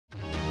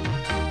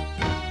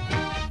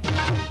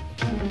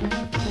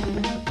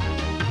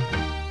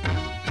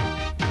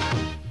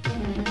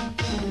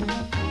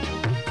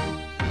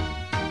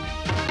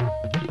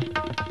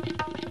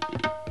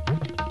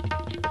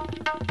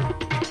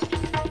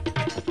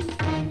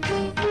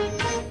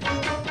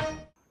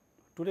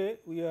Today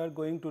we are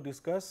going to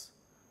discuss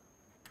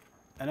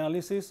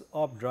analysis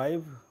of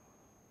drive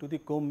to the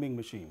combing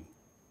machine.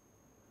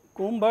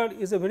 Comber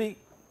is a very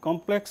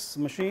complex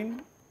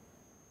machine.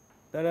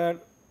 There are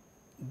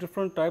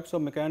different types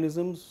of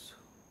mechanisms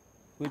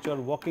which are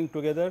working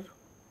together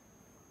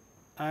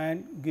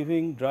and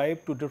giving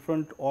drive to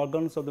different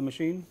organs of the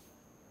machine.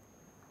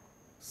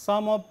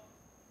 Some of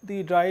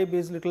the drive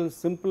is little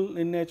simple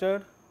in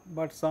nature,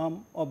 but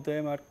some of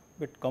them are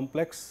bit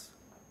complex.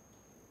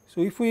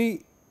 So, if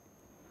we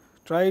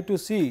try to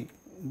see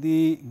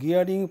the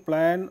gearing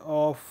plan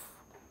of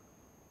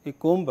a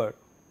comber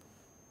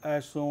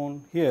as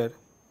shown here,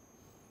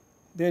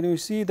 then you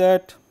see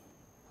that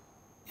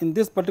in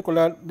this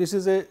particular, this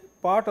is a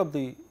part of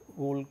the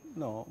whole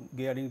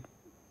gearing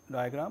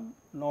diagram,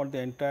 not the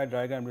entire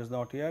diagram is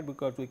not here,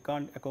 because we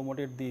can't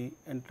accommodate the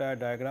entire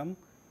diagram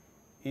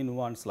in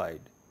one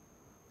slide.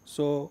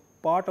 So,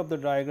 part of the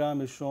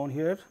diagram is shown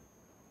here,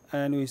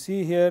 and we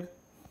see here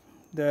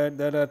that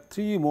there are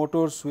 3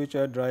 motors which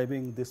are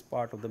driving this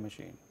part of the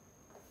machine.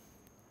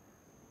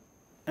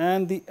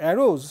 And the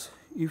arrows,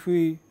 if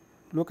we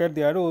look at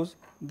the arrows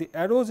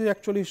is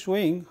actually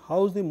showing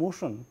how the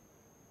motion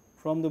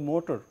from the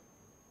motor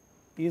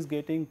is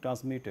getting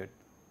transmitted,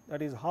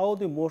 that is how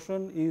the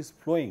motion is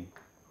flowing.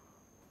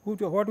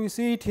 What we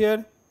see it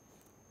here,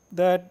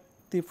 that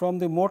from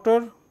the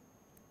motor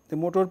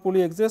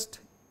pulley exists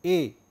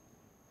A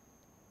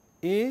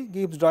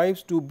gives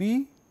drives to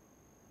B,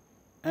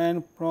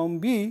 and from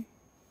B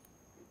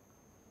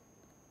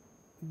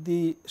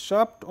the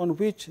shaft on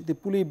which the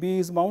pulley B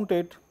is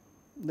mounted,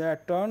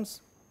 that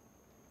turns,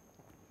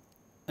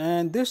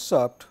 and this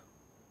shaft,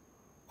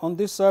 on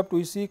this shaft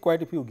we see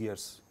quite a few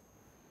gears.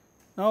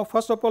 Now,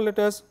 first of all let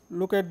us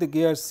look at the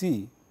gear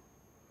C.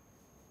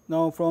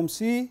 Now, from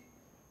C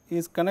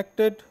is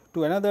connected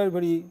to another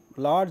very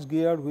large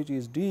gear which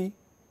is D,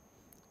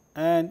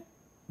 and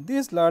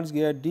this large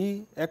gear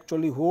D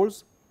actually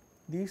holds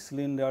the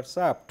cylinder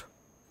shaft.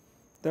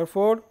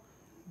 Therefore,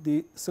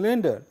 the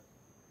cylinder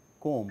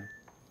comb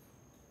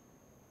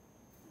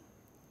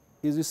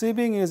is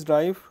receiving its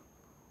drive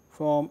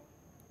from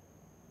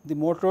the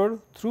motor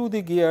through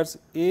the gears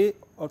A,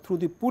 or through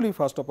the pulley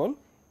first of all,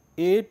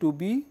 A to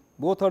B,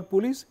 both are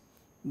pulleys,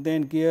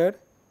 then gear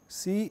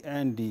C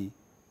and D.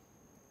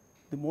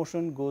 The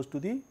motion goes to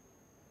the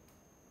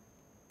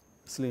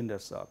cylinder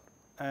shaft,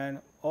 and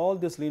all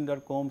the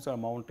cylinder combs are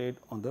mounted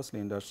on the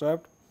cylinder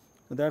shaft.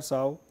 So, that is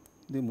how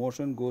the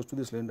motion goes to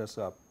the cylinder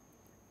shaft.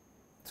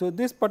 So,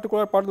 this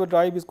particular part of the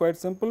drive is quite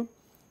simple.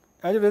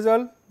 As a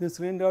result, the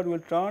cylinder will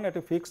turn at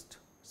a fixed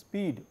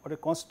speed or a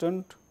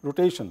constant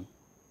rotation.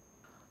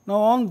 Now,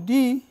 on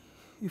D,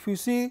 if you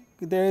see,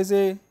 there is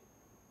a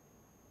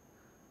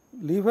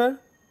lever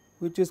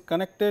which is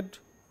connected,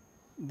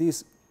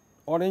 this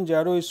orange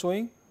arrow is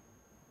showing,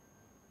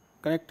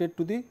 connected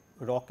to the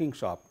rocking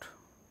shaft.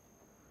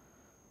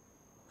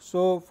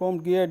 So,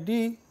 from gear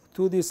D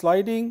through the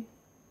sliding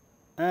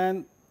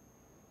and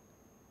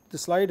the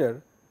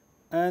slider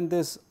and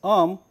this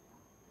arm,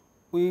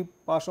 we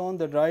pass on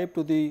the drive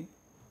to the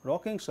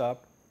rocking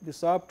shaft, the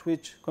shaft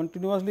which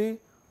continuously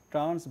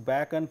turns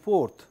back and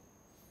forth.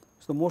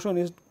 So, motion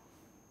is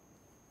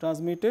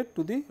transmitted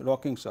to the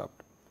rocking shaft,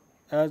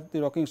 as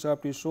the rocking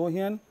shaft is shown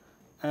here,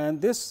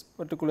 and this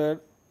particular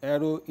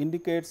arrow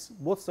indicates,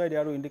 both side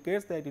arrow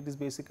indicates that it is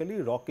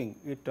basically rocking,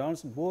 it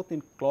turns both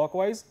in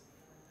clockwise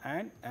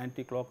and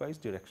anti-clockwise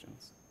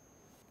directions.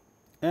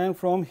 And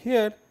from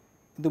here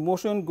the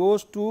motion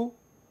goes to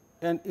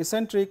an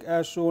eccentric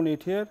as shown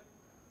it here,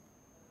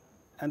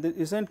 and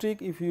the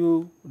eccentric, if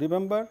you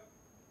remember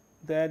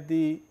that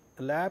the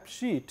lap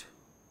sheet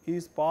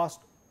is passed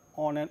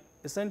on an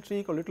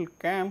eccentric or little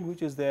cam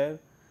which is there,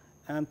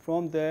 and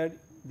from there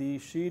the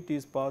sheet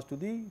is passed to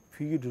the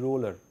feed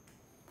roller.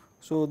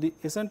 So, the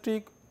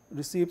eccentric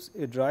receives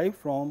a drive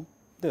from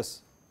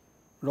this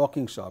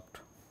rocking shaft.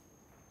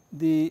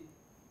 The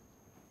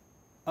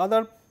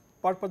other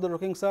part of the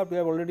rocking shaft we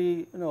have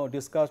already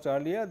discussed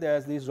earlier,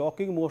 that this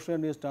rocking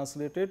motion is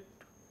translated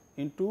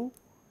into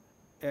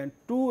a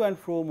to and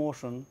fro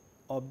motion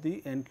of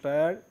the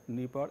entire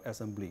nipper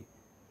assembly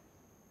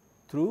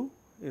through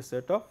a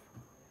set of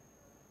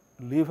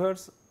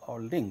levers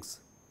or links.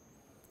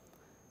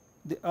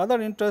 The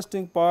other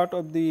interesting part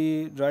of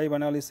the drive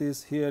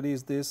analysis here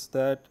is this,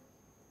 that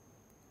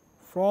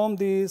from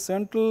the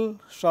central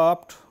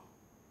shaft,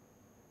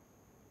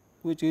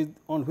 which is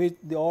on which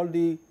all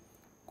the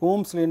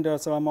comb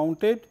cylinders are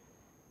mounted,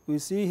 we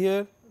see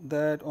here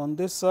that on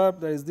this shaft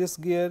there is this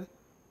gear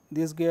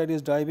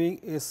is driving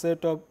a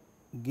set of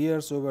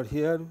gears over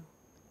here,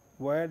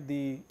 where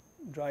the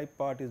drive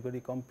part is very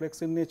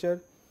complex in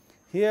nature.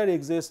 Here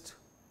exists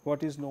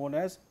what is known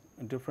as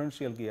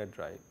differential gear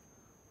drive.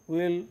 We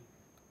will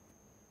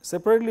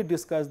separately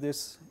discuss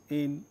this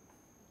in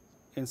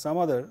some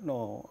other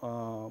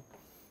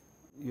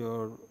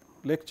your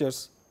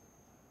lectures,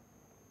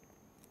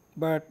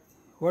 but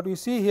what we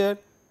see here,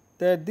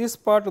 that this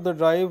part of the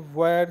drive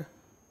where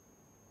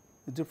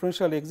the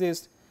differential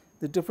exists,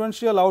 the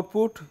differential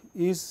output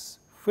is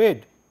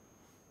fed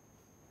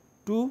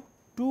to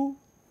two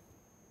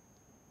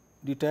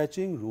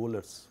detaching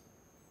rollers.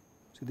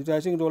 So,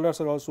 detaching rollers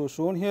are also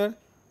shown here.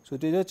 So,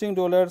 detaching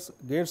rollers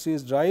gets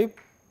its drive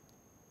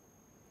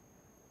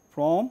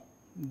from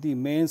the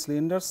main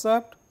cylinder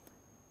shaft,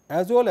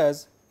 as well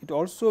as it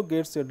also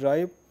gets a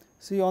drive.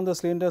 See, on the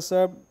cylinder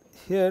shaft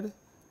here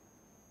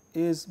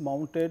is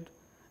mounted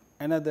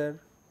another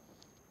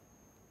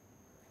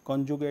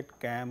conjugate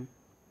cam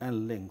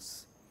and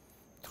links.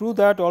 Through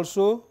that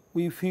also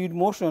we feed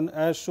motion,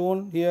 as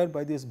shown here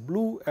by these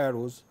blue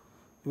arrows.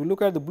 If you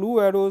look at the blue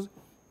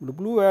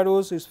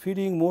arrows is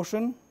feeding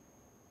motion.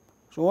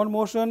 So, one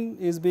motion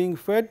is being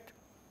fed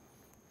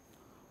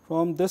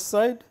from this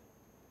side,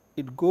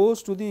 it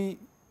goes to the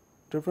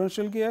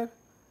differential gear,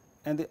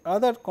 and the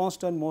other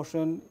constant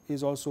motion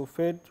is also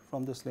fed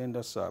from the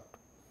cylinder shaft.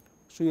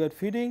 So, you are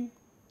feeding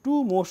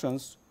two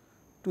motions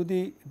to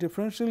the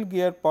differential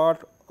gear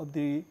part of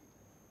the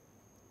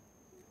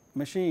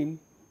machine,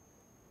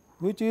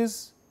 which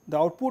is the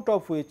output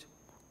of which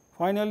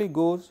finally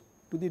goes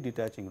to the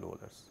detaching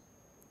rollers.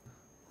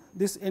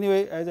 This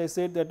anyway, as I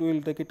said, that we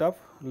will take it up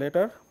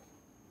later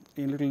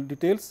in little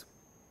details.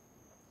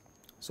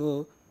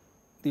 So,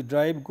 the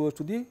drive goes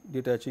to the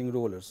detaching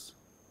rollers.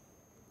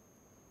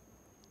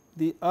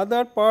 The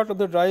other part of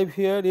the drive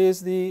here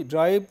is the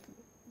drive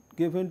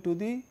given to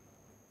the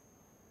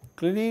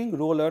cleaning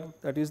roller,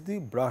 that is the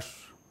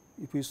brush.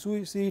 If you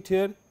see it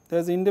here, there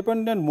is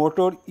independent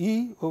motor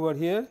E over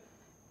here.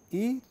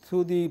 E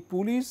through the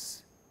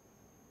pulleys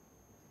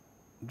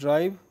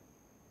drive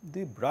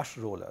the brush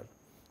roller.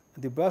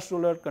 The brush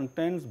roller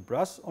contains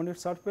brush on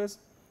its surface,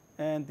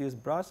 and this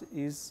brush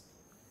is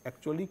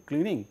actually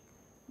cleaning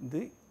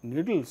the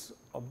needles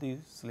of the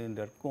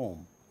cylinder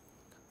comb.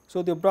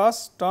 So, the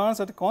brush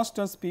turns at a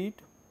constant speed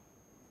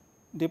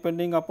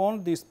depending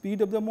upon the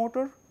speed of the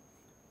motor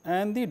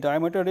and the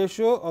diameter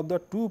ratio of the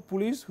two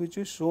pulleys, which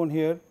is shown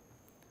here.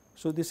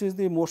 So, this is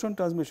the motion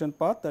transmission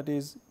path, that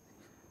is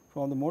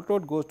from the motor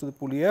it goes to the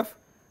pulley F,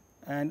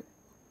 and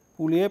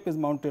pulley F is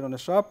mounted on a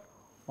shaft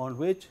on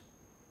which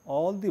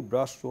all the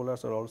brush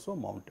rollers are also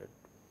mounted.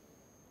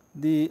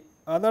 The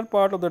other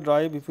part of the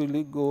drive, if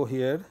we go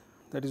here,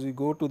 that is we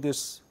go to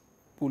this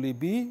pulley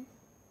B.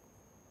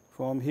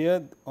 From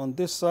here on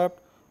this shaft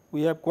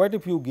we have quite a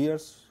few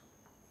gears.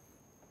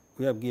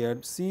 We have gear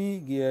C,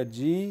 gear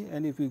G,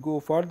 and if we go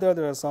further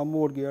there are some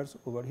more gears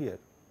over here.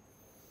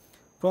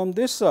 From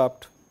this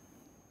shaft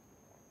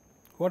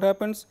what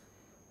happens?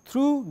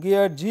 Through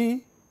gear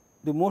G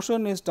the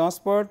motion is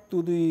transferred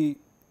to the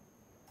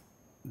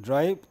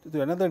drive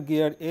to another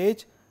gear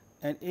H,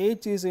 and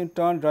H is in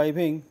turn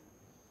driving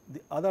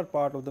the other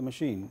part of the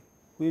machine,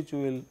 which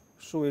we will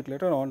show it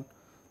later on.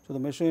 So, the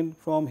machine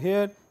from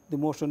here the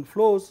motion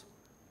flows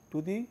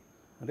to the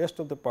rest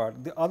of the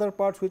part. The other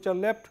parts which are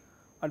left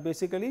are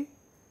basically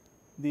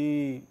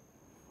the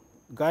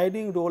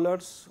guiding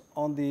rollers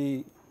on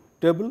the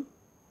table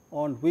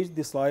on which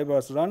the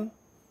slivers run,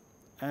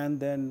 and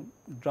then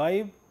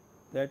drive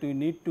that we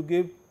need to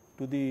give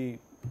to the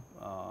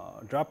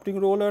drafting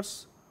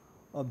rollers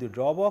of the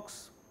draw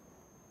box,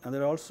 and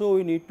then also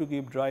we need to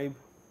give drive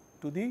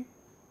to the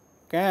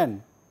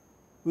can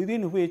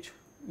within which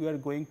we are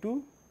going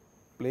to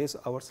place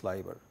our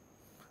sliver.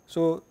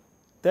 So,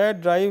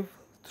 that drive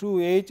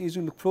through H is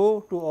will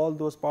flow to all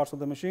those parts of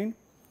the machine.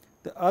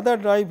 The other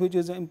drive which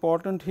is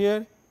important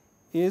here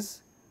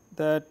is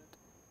that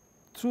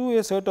through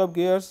a set of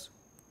gears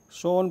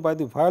shown by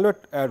the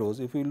violet arrows.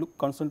 If we look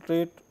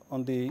concentrate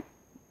on the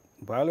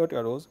violet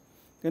arrows,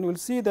 then we will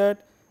see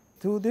that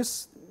through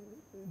this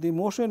the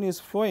motion is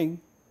flowing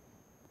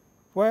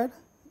where,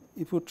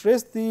 if you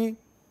trace the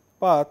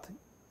path,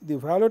 the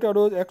violet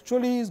arrow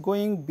actually is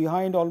going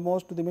behind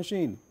almost to the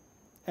machine,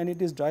 and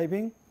it is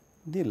driving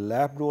the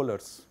lap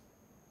rollers.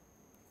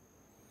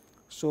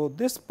 So,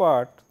 this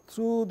part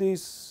through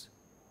this,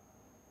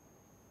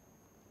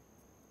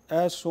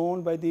 as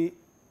shown by the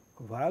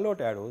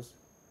violet arrows,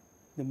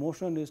 the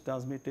motion is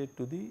transmitted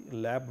to the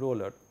lap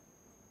roller.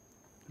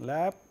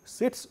 Lap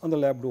sits on the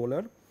lap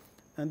roller,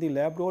 and the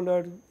lap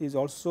roller is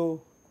also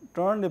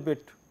turned a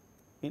bit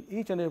in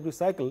each and every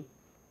cycle,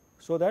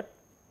 so that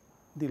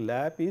the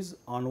lap is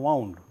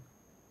unwound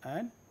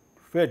and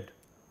fed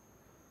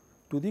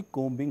to the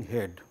combing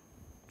head.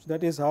 So,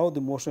 that is how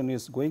the motion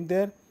is going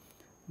there.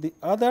 The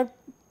other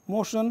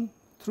motion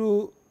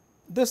through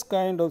this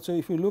kind also,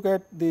 if you look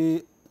at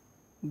the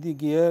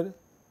gear,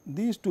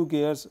 these two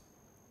gears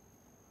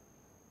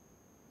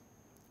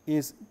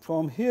is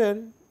from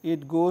here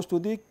it goes to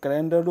the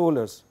calendar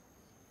rollers.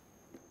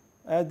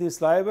 As the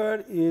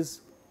sliver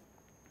is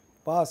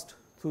passed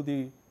through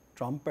the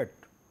trumpet,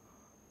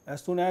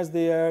 as soon as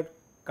they are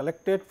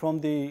collected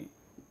from the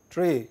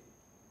tray,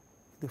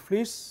 the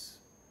fleece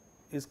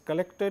is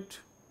collected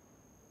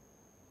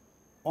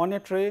on a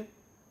tray,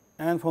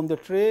 and from the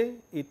tray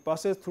it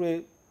passes through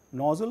a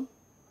nozzle,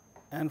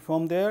 and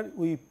from there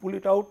we pull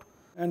it out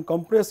and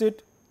compress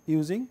it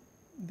using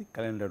the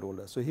calendar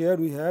roller. So, here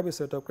we have a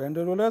set of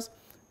calendar rollers,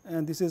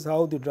 and this is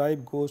how the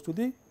drive goes to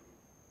the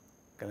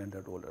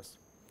calendar rollers.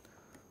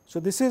 So,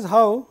 this is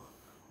how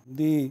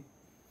the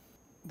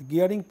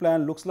gearing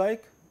plan looks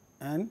like,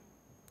 and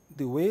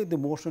the way the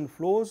motion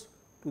flows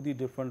to the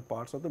different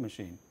parts of the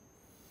machine.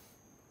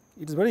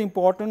 It is very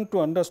important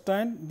to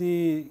understand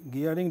the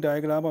gearing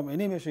diagram of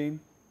any machine,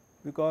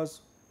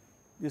 because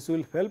this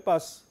will help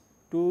us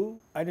to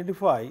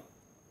identify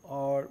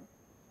or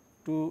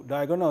to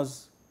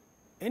diagnose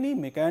any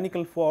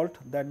mechanical fault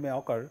that may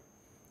occur,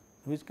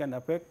 which can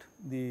affect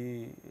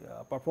the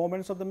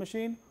performance of the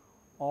machine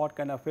or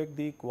can affect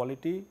the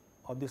quality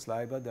of the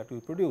sliver that we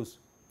produce.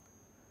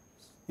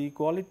 The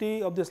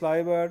quality of the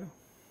sliver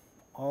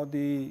or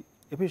the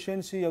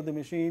efficiency of the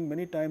machine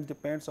many times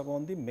depends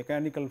upon the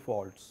mechanical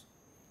faults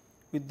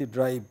with the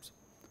drives.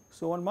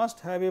 So, one must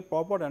have a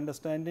proper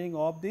understanding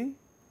of the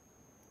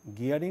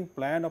gearing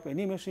plan of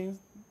any machine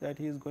that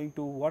he is going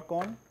to work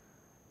on,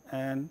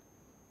 and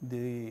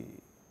the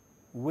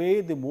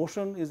way the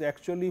motion is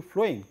actually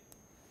flowing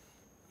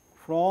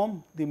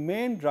from the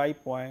main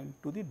drive point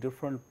to the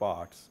different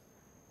parts.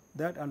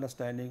 That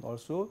understanding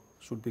also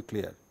should be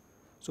clear.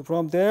 So,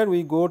 from there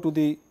we go to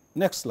the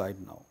next slide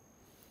now.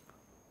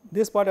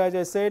 This part, as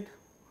I said,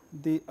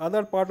 the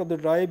other part of the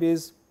drive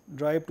is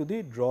drive to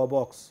the draw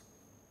box.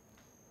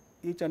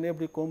 Each and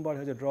every comb bar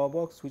has a draw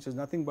box, which is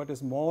nothing but a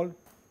small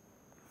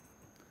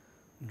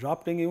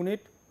drafting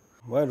unit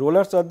where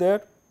rollers are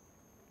there.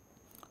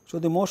 So,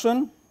 the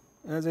motion,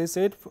 as I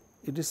said,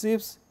 it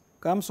receives,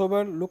 comes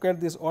over, look at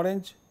this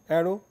orange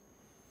arrow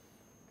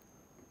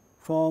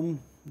from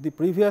the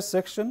previous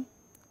section,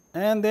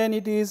 and then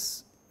it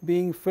is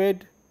being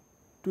fed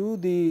to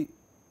the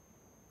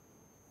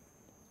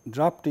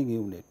drafting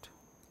unit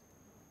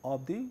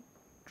of the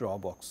draw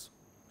box.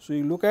 So,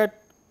 you look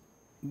at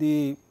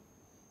the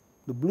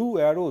blue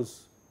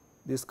arrows,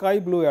 the sky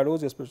blue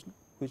arrows especially,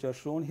 which are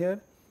shown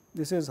here.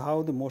 This is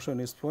how the motion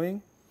is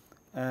flowing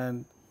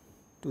and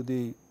to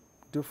the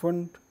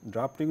different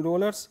drafting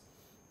rollers,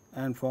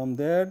 and from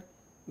there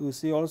you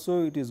see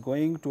also it is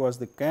going towards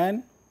the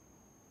can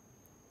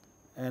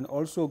and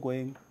also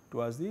going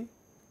towards the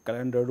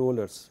calendar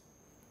rollers.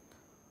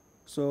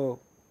 So,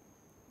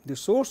 the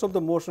source of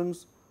the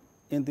motions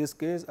in this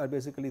case are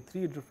basically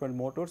 3 different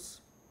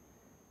motors,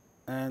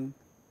 and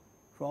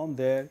from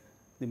there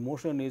the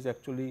motion is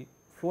actually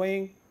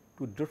flowing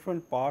to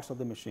different parts of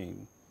the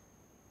machine.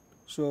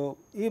 So,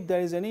 if there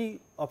is any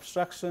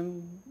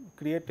obstruction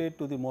created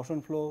to the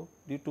motion flow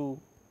due to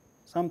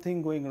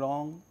something going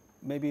wrong,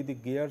 maybe the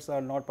gears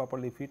are not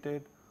properly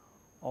fitted,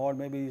 or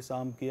maybe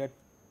some gear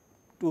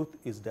tooth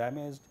is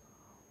damaged,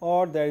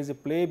 or there is a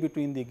play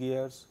between the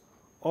gears,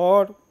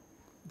 or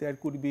there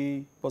could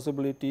be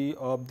possibility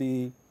of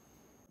the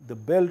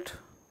belt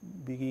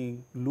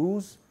being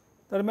loose.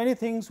 There are many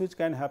things which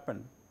can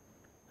happen,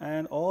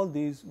 and all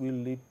these will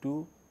lead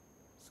to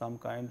some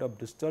kind of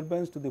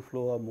disturbance to the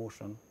flow of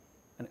motion,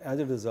 and as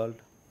a result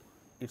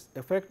its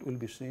effect will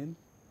be seen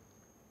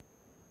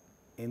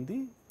in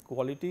the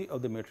quality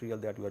of the material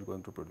that we are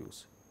going to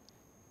produce.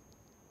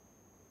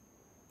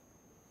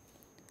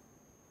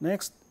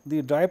 Next,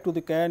 the drive to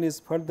the can is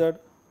further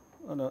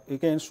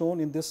again shown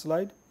in this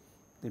slide.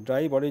 The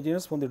drive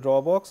originates from the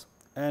draw box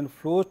and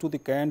flows to the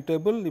can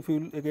table. If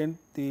you again,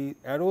 the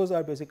arrows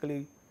are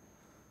basically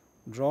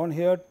drawn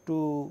here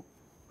to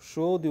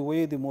show the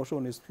way the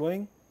motion is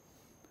flowing,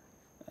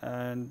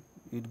 and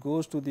it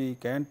goes to the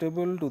can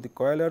table, to the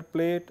coiler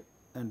plate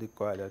and the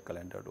coiler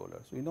calendar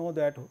rollers. We know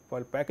that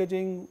for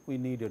packaging we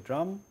need a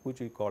drum which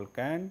we call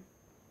can.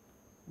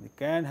 The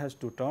can has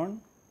to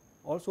turn.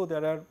 Also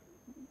there are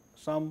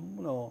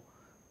some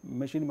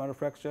machine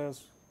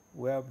manufacturers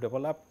who have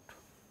developed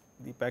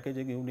the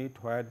packaging unit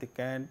where the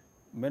can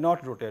may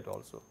not rotate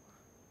also,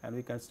 and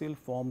we can still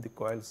form the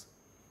coils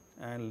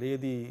and lay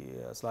the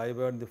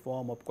sliver in the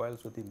form of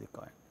coils within the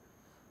can.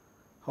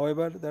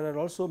 However, there are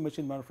also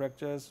machine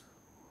manufacturers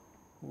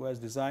who has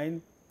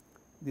designed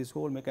this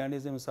whole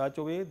mechanism in such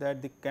a way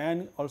that the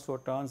can also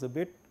turns a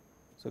bit.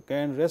 So,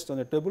 can rests on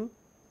a table,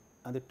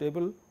 and the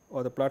table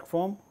or the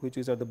platform which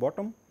is at the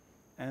bottom,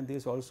 and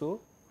this also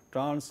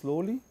turns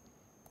slowly.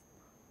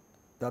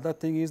 The other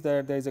thing is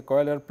that there is a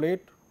coiler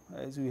plate,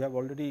 as we have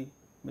already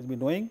been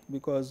knowing,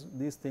 because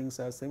these things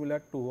are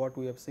similar to what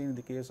we have seen in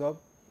the case of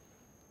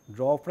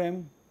draw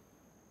frame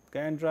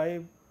can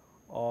drive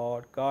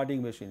or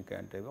carding machine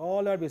can drive.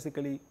 All are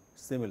basically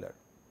similar.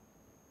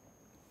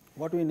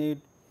 What we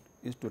need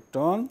is to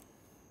turn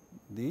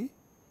the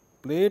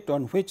plate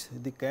on which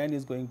the can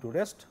is going to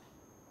rest,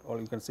 or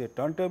you can say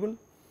turntable.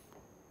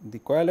 The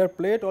coiler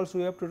plate also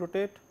you have to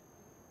rotate,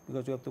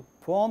 because you have to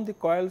form the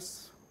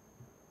coils,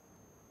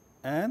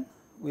 and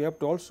we have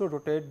to also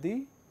rotate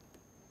the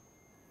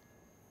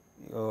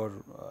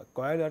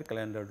coiler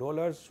calendar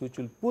rollers, which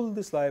will pull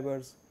the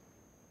slivers,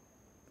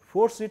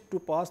 force it to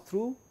pass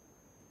through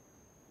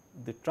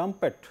the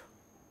trumpet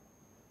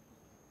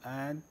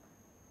and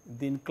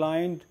the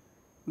inclined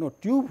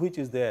tube which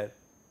is there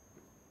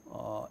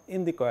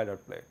in the coiler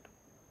plate,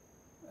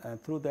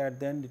 and through that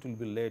then it will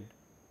be led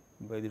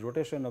by the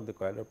rotation of the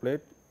coiler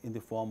plate in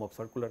the form of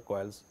circular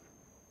coils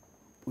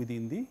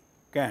within the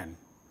can.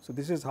 So,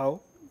 this is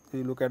how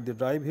we look at the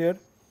drive here.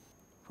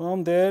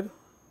 From there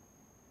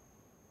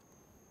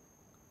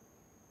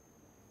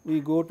we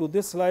go to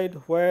this slide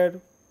where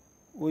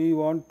we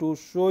want to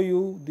show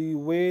you the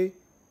way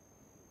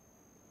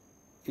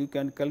you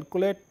can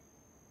calculate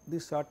the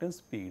certain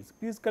speeds.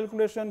 Speeds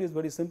calculation is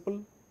very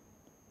simple.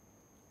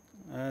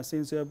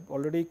 Since you have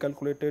already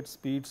calculated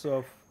speeds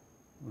of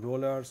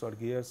rollers or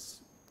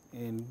gears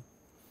in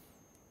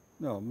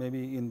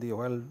maybe in the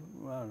while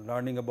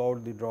learning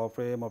about the draw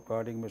frame of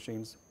carding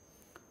machines.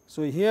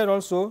 So, here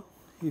also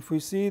if we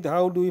see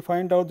how do we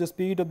find out the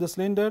speed of the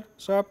cylinder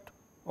shaft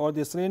or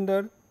the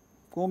cylinder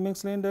combing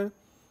cylinder,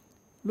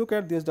 look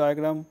at this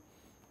diagram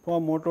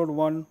from motor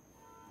 1.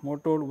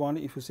 Motor 1,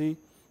 if you see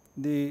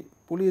the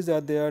pulleys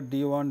are there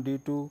D1,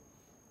 D2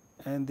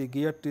 and the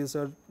gear teeth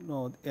are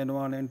N1,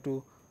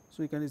 N2.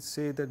 So, you can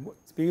say that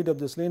speed of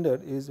the cylinder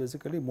is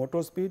basically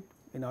motor speed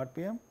in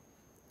RPM,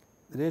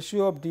 the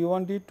ratio of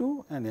D1,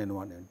 D2 and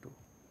N1, N2.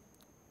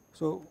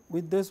 So,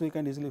 with this we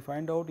can easily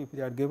find out if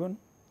they are given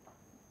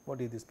what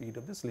is the speed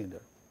of the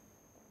cylinder.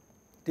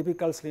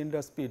 Typical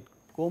cylinder speed,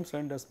 comb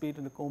cylinder speed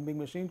in the combing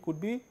machine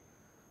could be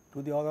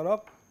to the order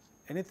of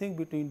anything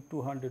between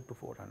 200 to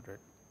 400,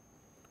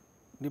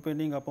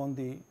 depending upon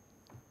the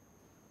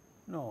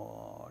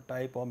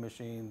type of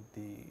machine,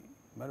 the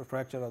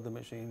manufacturer of the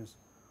machines,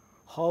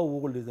 how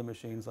old is the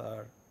machines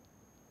are,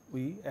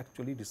 we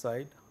actually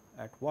decide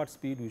at what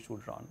speed we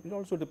should run. It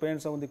also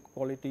depends on the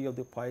quality of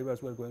the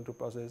fibers we are going to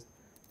process,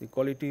 the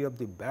quality of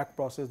the back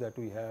process that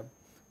we have.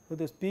 So,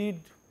 the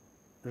speed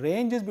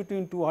range is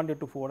between 200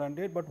 to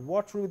 400, but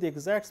what should be the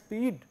exact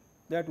speed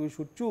that we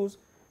should choose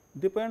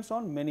depends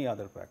on many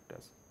other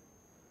factors.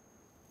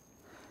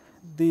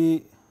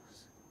 The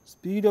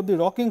speed of the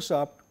rocking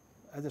shaft,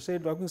 as I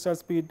said, rocking shaft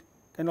speed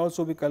can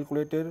also be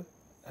calculated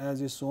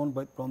as is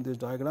shown from this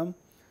diagram.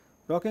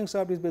 Rocking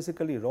shaft is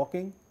basically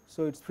rocking.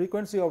 So, its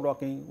frequency of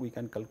rocking we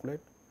can calculate.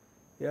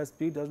 Here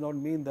speed does not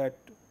mean that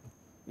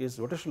is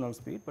rotational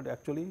speed, but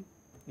actually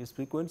is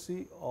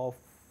frequency of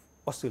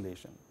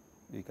oscillation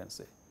we can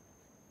say,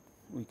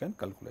 we can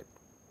calculate.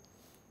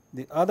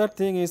 The other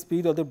thing is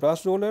speed of the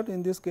brush roller,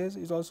 in this case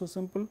is also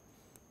simple.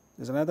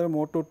 There is another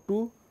motor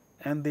 2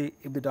 and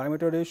if the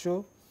diameter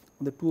ratio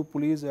of the two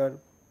pulleys are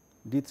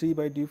D3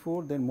 by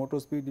D4, then motor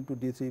speed into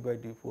D3 by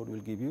D4 will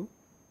give you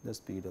the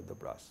speed of the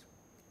brush.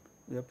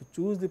 We have to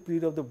choose the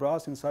speed of the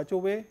brush in such a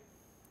way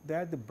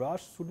that the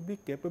brush should be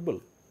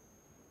capable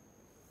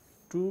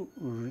to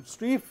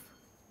strip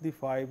the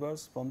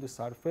fibers from the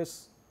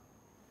surface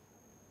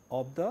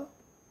of the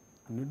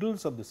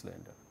needles of the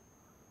cylinder.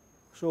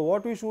 So,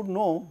 what we should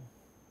know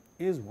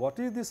is what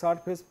is the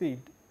surface speed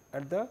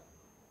at the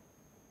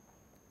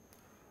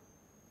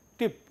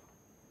tip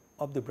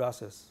of the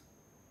brushes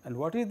and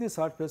what is the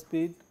surface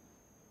speed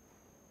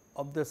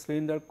of the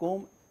cylinder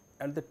comb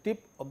at the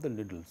tip of the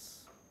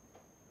needles.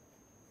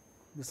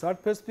 The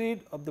surface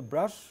speed of the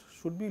brush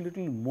should be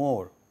little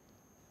more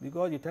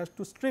because it has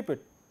to strip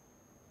it.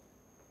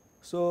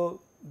 So,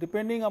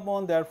 depending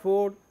upon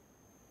therefore,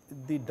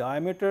 the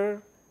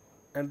diameter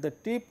at the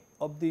tip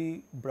of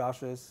the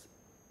brushes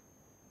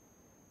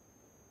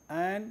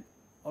and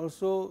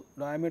also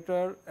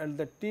diameter at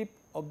the tip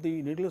of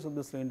the needles of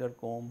the cylinder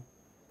comb,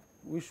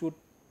 we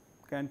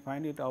can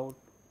find it out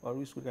or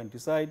we can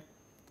decide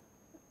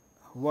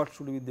what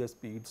should be the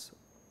speeds,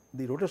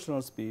 the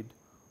rotational speed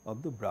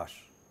of the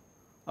brush.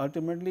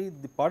 Ultimately,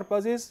 the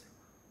purpose is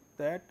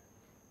that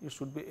it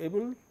should be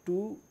able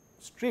to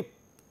strip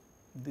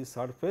the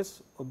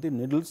surface of the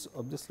needles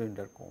of the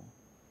cylinder comb.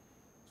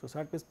 So,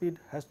 surface speed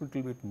has to be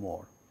little bit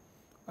more,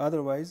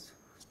 otherwise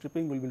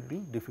stripping will be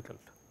little difficult.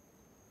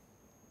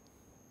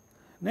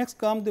 Next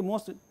comes the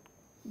most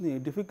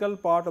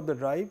difficult part of the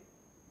drive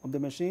of the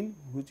machine,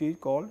 which is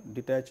called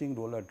detaching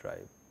roller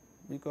drive,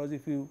 because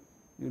if you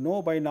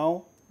know by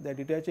now that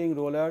detaching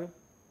roller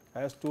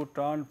has to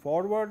turn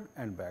forward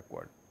and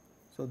backward.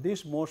 So,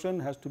 this motion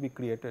has to be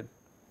created.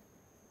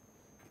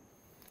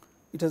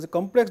 It has a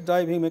complex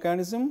driving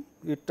mechanism,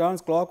 it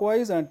turns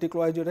clockwise and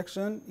anticlockwise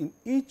direction in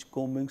each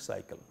combing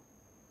cycle.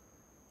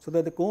 So,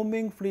 that the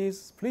combing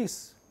fleece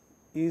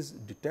is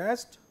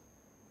detached,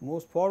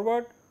 moves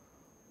forward,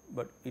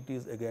 but it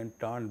is again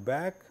turned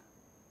back.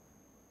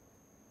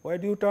 Why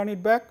do you turn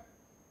it back?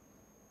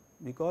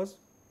 Because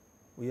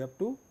we have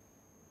to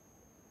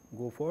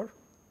go for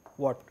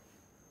what?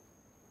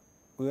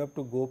 We have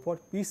to go for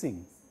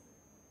piecing.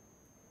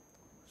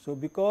 So,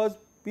 because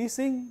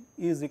piecing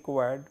is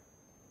required,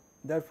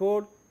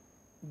 therefore,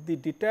 the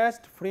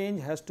detached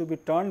fringe has to be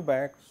turned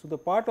back. So, the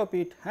part of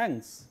it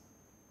hangs,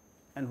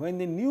 and when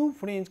the new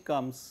fringe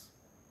comes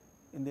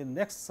in the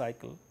next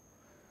cycle,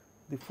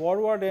 the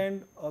forward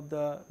end of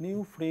the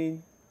new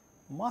fringe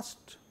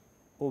must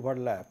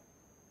overlap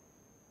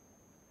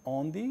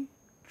on the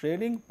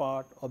trailing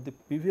part of the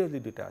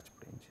previously detached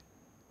fringe.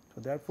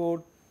 So,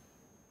 therefore,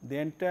 the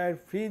entire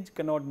fringe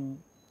cannot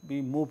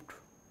be moved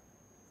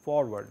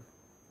forward,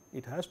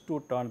 it has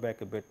to turn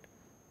back a bit,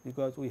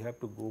 because we have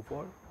to go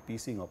for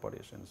piecing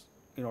operations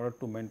in order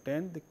to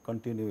maintain the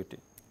continuity.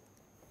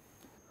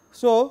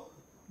 So,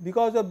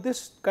 because of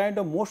this kind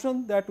of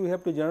motion that we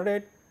have to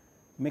generate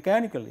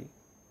mechanically,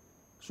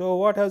 so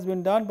what has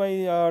been done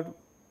by our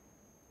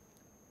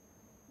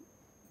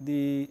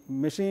the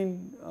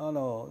machine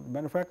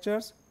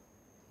manufacturers,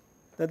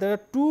 that there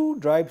are two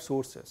drive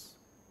sources,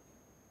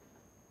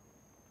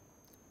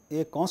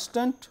 a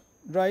constant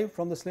drive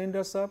from the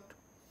cylinder shaft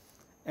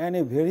and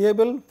a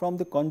variable from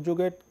the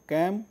conjugate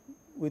cam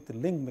with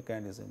link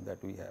mechanism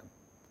that we have.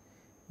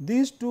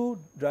 These two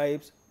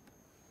drives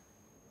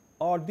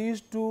or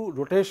these two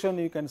rotation,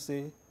 you can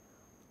say,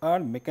 are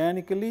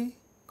mechanically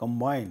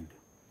combined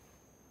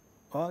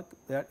or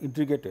they are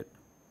integrated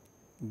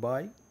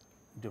by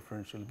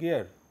differential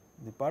gear.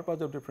 The purpose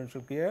of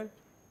differential gear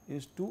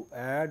is to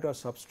add or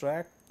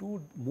subtract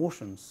two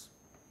motions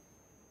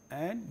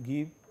and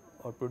give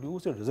or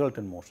produce a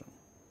resultant motion.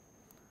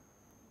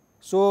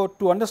 So,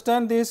 to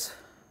understand this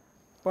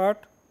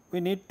part, we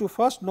need to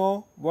first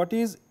know what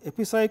is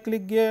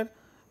epicyclic gear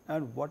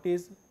and what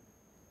is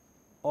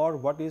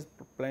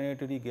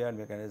planetary gear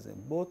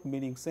mechanism, both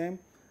meaning same.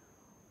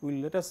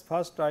 Let us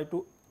first try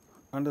to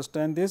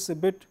understand this a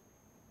bit,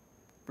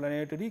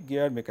 planetary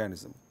gear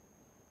mechanism.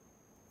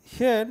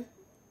 Here,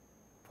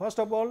 first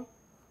of all,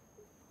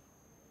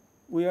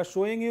 we are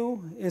showing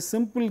you a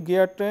simple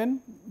gear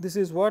train. This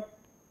is what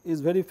is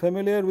very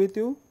familiar with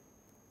you,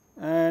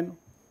 and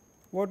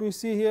what we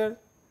see here,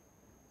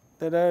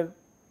 there are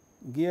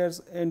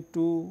gears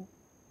N2,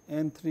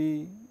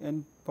 N3,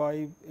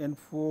 N5,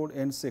 N4,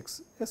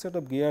 N6, a set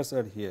of gears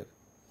are here.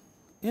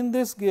 In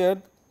this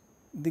gear,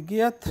 the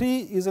gear 3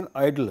 is an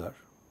idler.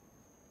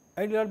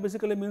 Idler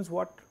basically means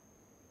what?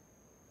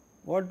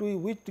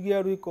 Which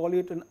gear we call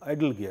it an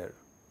idle gear?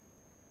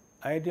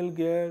 Idle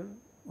gear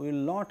will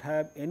not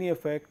have any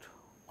effect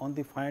on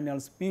the final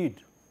speed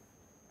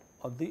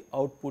of the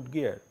output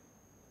gear.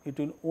 It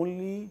will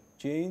only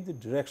change the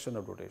direction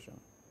of rotation.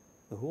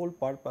 The whole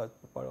purpose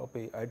of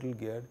a idle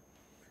gear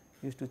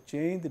is to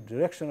change the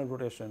direction of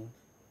rotation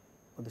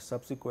of the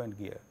subsequent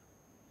gear,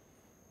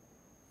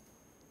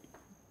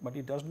 but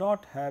it does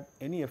not have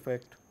any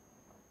effect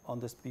on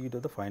the speed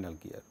of the final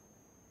gear.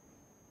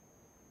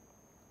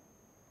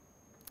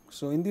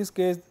 So, in this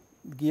case,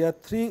 gear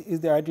 3 is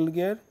the idle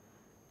gear,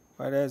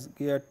 whereas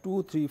gear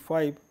 2, 3,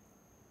 5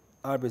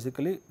 are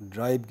basically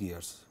drive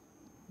gears.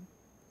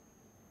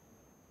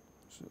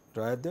 So,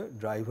 drive the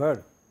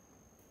driver.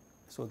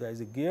 So, there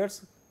is a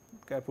gears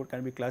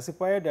can be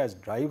classified as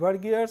driver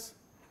gears,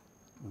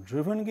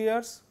 driven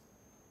gears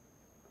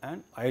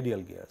and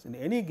ideal gears. In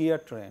any gear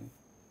train,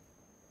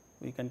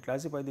 we can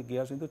classify the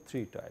gears into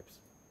 3 types.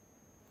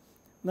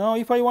 Now,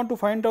 if I want to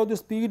find out the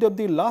speed of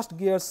the last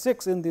gear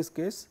 6 in this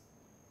case,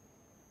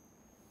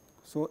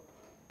 so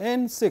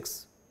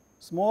N6,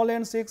 small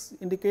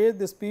n6 indicates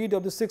the speed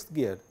of the 6th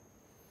gear,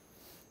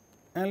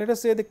 and let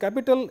us say the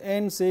capital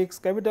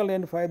N6, capital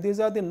N5, these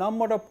are the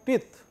number of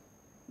teeth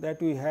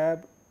that we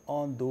have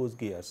on those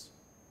gears.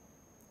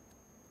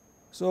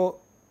 So,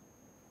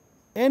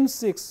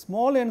 N6,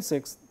 small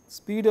n6,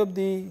 speed of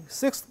the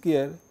 6th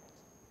gear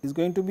is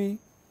going to be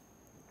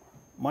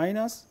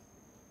minus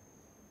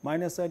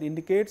side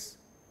indicates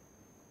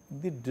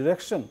the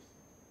direction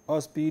or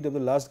speed of the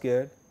last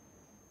gear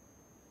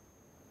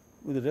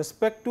with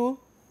respect to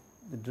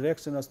the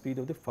direction or speed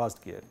of the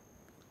first gear.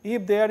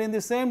 If they are in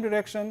the same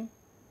direction,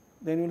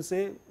 then you will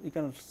say you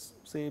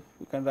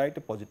can write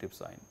a positive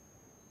sign,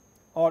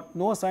 or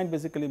no sign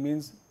basically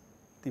means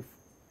the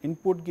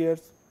input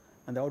gears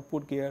and the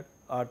output gear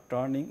are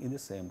turning in the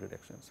same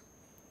directions.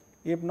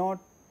 If not,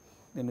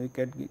 then we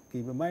can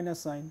give a minus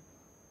sign.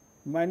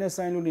 Minus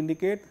sign will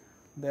indicate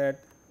that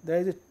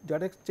there is a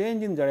direct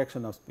change in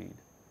direction of speed.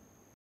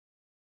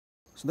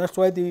 So, that is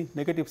why the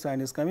negative sign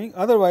is coming.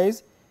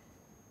 Otherwise,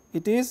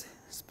 it is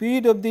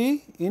speed of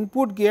the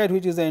input gear,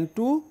 which is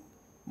N2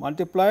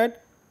 multiplied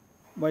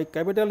by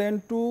capital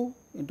N2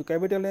 into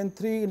capital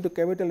N3 into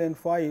capital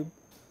N5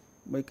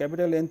 by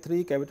capital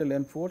N3, capital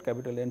N4,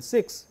 capital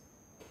N6.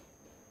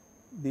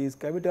 These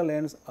capital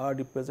N's are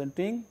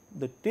representing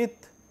the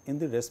teeth in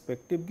the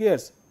respective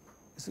gears.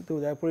 So,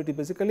 therefore, it is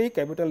basically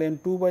capital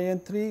N2 by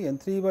N3,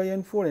 N3 by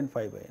N4, N5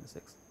 by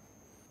N6.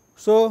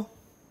 So,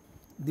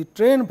 the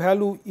train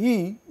value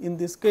E in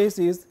this case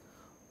is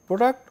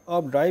product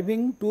of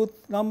driving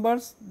tooth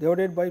numbers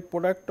divided by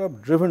product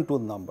of driven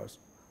tooth numbers.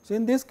 So,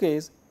 in this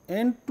case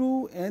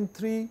N2,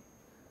 N3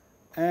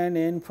 and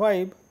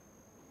N5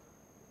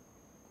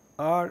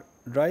 are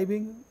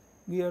driving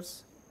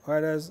gears,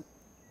 whereas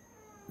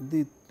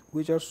the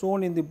which are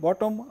shown in the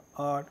bottom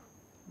are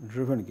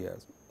driven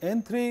gears.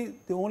 N3,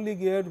 the only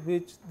gear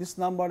which this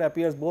number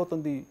appears both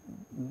on the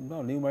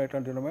numerator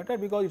and denominator,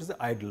 because it is an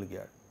idle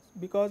gear,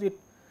 because it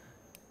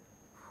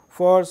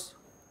for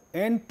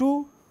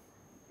N2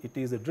 it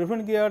is a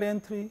driven gear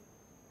N3,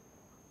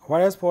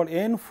 whereas for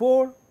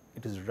N4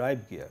 it is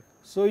drive gear.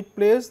 So, it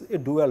plays a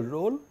dual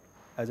role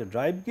as a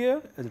drive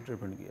gear, as a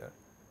driven gear.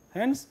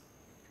 Hence,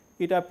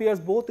 it appears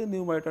both in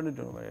numerator and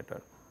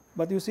denominator,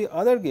 but you see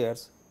other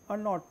gears are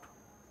not.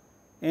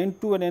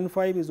 N2 and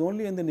N5 is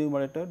only in the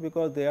numerator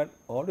because they are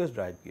always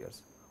drive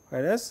gears,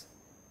 whereas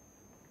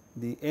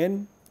the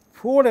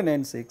N4 and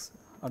N6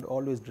 are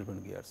always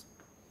driven gears.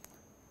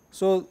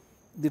 So,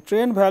 the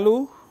train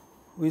value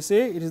we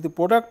say it is the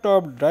product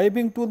of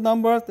driving tooth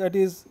numbers, that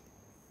is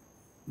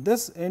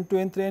this N2,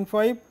 N3,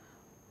 N5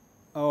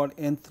 or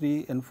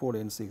N3, N4,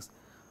 N6.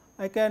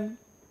 I can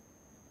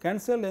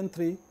cancel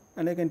N3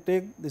 and I can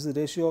take this is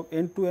ratio of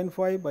N2,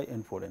 N5 by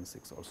N4,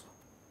 N6 also.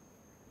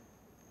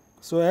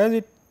 So, as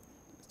it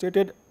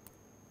stated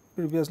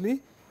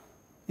previously,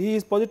 E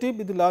is positive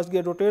if the last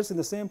gear rotates in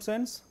the same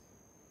sense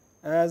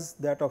as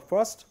that of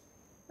first,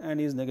 and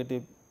is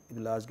negative if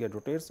the last gear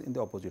rotates in the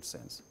opposite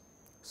sense.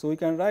 So, we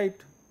can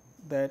write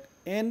that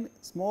n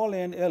small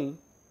n l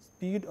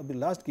speed of the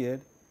last gear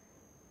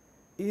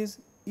is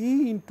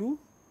E into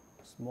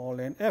small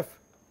n f.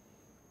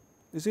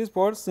 This is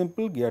for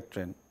simple gear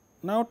train.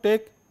 Now,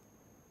 take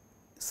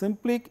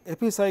cyclic,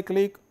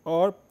 epicyclic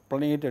or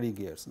planetary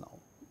gears. Now,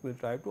 we will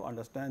try to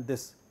understand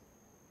this.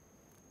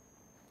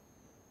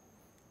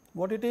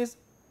 What it is?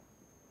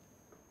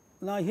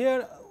 Now,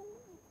 here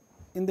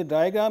in the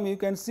diagram you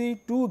can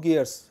see two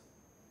gears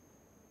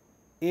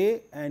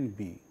A and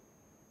B,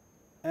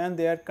 and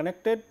they are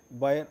connected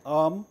by an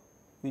arm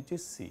which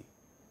is C.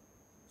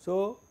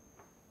 So,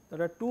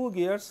 there are two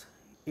gears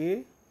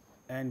A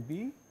and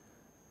B,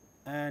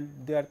 and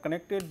they are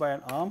connected by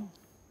an arm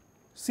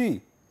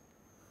C.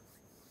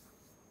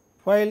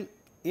 While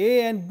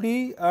A and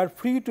B are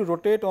free to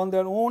rotate on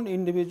their own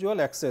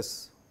individual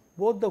axis,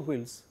 both the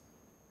wheels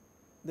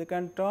they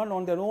can turn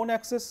on their own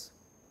axis.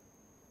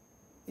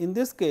 In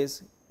this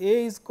case,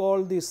 A is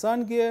called the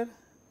sun gear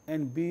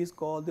and B is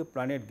called the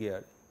planet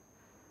gear.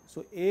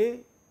 So, A,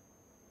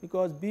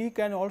 because B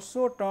can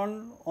also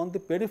turn on the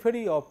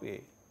periphery of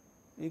A,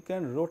 it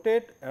can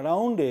rotate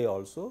around A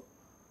also.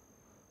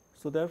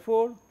 So,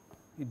 therefore,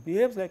 it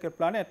behaves like a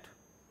planet,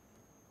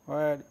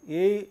 where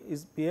A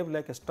is behave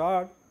like a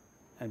star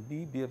and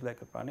B behaves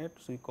like a planet.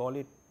 So, we call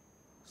it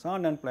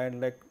sun and planet,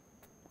 like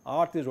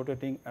earth is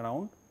rotating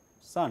around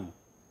sun.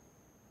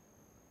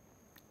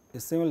 A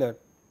similar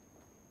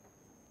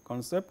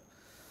concept.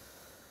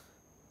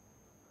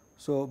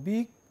 So,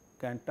 B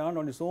can turn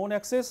on its own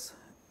axis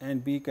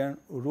and B can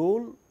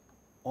roll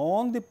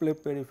on the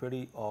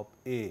periphery of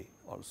A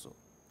also.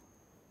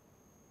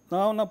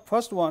 Now,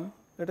 first one,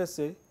 let us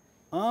say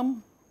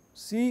arm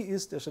C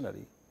is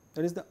stationary,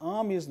 that is the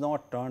arm is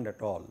not turned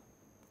at all.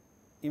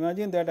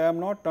 Imagine that I am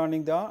not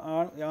turning the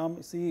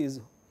arm C is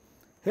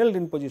held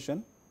in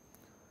position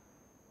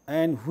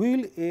and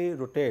wheel A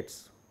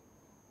rotates,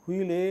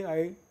 wheel A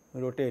I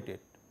rotate it.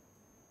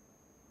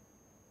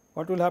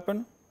 What will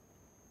happen?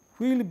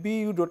 Wheel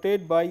B you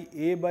rotate by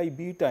A by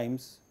B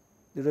times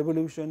the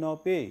revolution of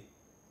A,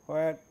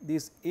 where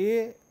this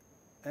A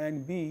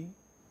and B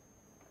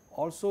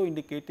also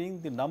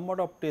indicating the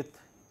number of teeth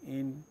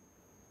in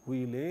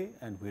wheel A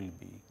and wheel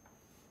B.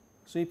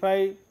 So, if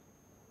I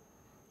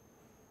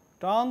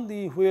turn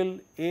the wheel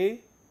A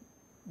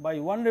by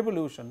one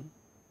revolution,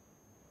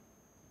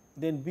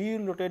 then B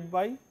will rotate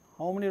by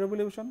how many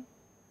revolution?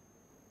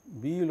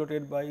 B will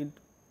rotate by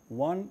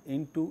 1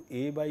 into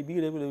A by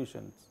B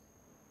revolutions.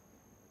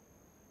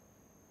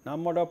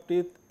 Number of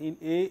teeth in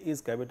A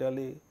is capital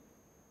A,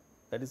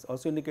 that is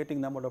also indicating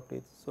number of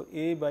teeth. So,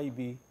 A by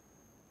B.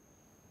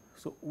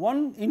 So,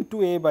 1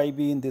 into A by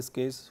B in this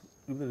case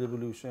will be the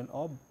revolution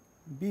of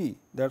B,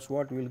 that is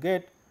what we will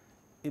get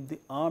if the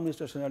arm is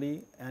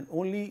stationary and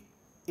only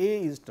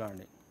A is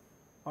turning,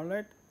 all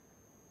right.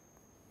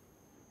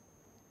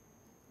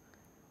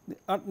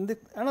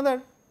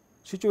 Another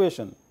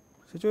situation,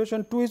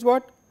 situation 2 is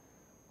what?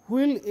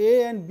 Wheel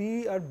A and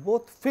B are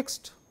both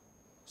fixed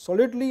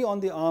solidly on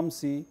the arm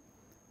C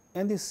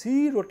and the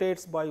C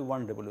rotates by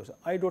one revolution.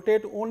 I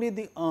rotate only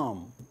the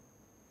arm,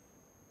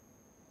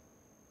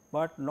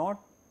 but not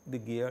the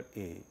gear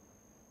A.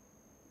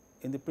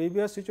 In the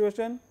previous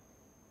situation,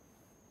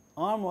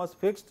 arm was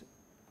fixed,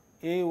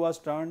 A was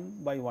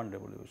turned by one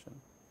revolution.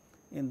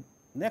 In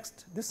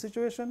next, this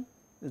situation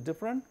is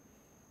different,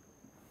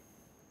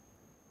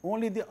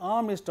 only the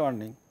arm is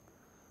turning.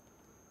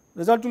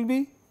 Result will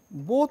be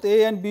both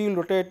A and B will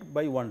rotate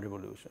by one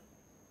revolution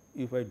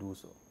if I do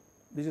so.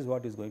 This is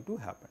what is going to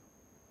happen.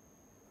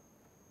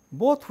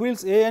 Both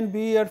wheels A and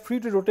B are free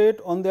to rotate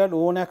on their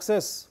own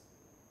axis,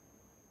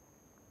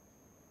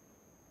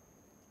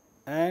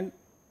 and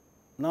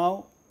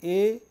now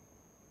A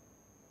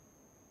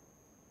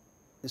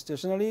is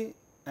stationary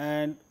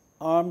and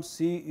arm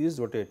C is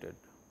rotated.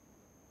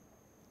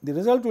 The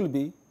result will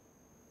be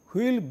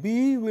wheel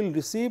B will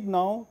receive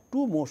now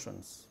two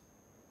motions.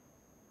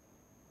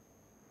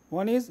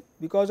 One is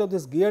because of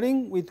this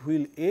gearing with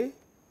wheel A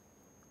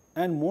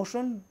and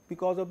motion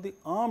because of the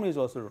arm is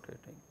also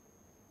rotating.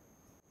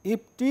 If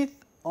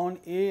teeth on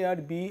A or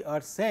B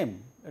are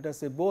same, let us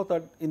say both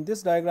are, in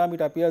this diagram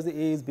it appears the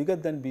A is bigger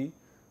than B,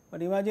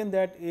 but imagine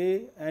that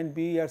A and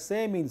B are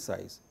same in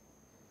size,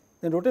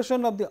 then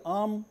rotation of the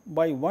arm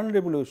by one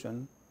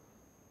revolution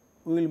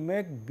will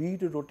make B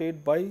to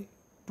rotate by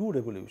two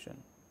revolution,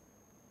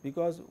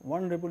 because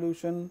one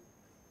revolution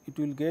it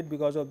will get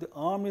because of the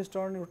arm is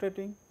turning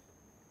rotating,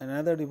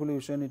 another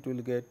revolution it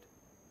will get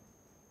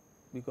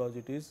because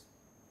it is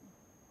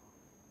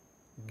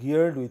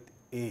geared with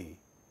A.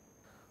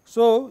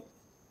 So,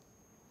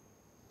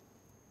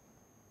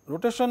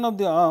 rotation of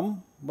the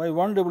arm by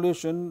 1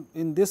 revolution,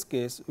 in this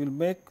case will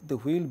make the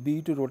wheel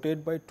B to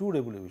rotate by 2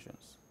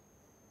 revolutions.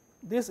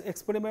 This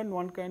experiment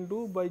one can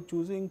do by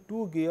choosing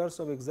 2 gears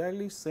of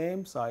exactly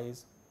same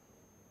size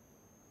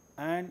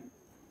and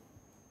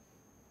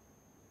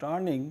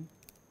turning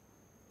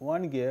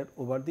one gear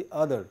over the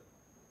other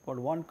for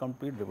one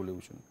complete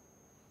revolution,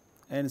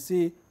 and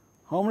see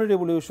how many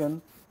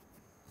revolution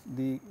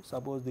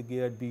suppose the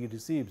gear B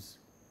receives.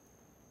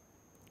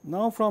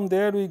 Now, from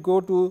there we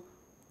go to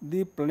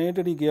the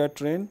planetary gear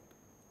train.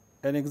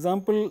 An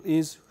example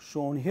is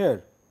shown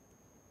here.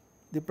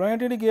 The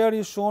planetary gear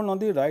is shown on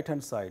the right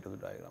hand side of the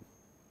diagram.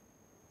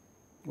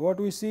 What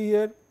we see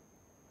here,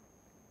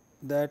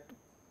 that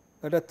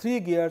there are 3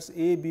 gears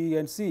A, B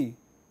and C,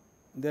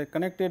 they are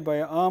connected by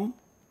an arm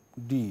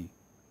D.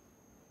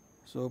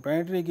 So,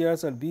 planetary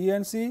gears are B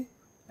and C,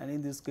 and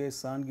in this case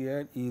sun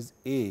gear is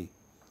A.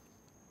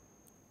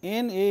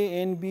 N A,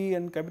 N B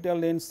and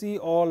capital N C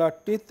all are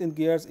teeth in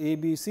gears A,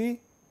 B, C.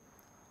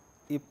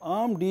 If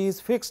arm D is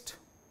fixed,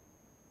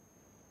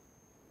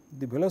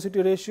 the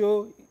velocity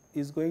ratio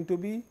is going to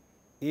be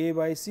A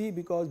by C,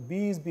 because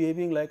B is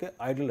behaving like an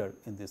idler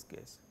in this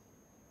case.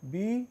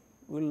 B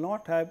will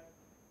not have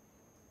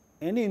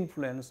any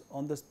influence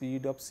on the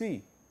speed of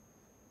C.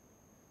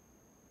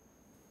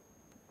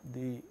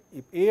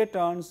 If A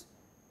turns,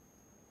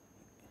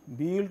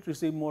 B will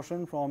receive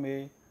motion from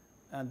A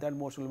and that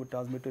motion will be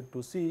transmitted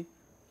to C,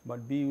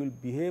 but B will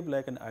behave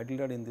like an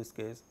idler in this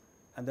case,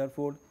 and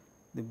therefore,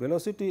 the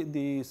velocity,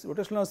 the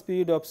rotational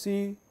speed of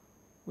C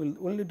will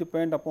only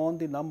depend upon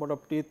the number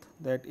of teeth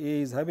that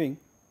A is having.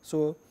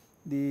 So,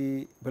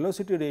 the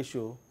velocity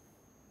ratio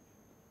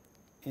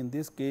in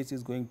this case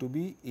is going to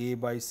be A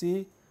by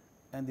C,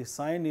 and the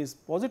sign is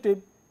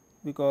positive,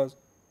 because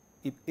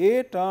if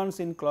A turns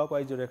in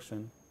clockwise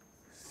direction,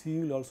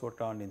 C will also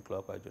turn in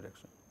clockwise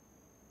direction.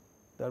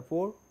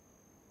 Therefore,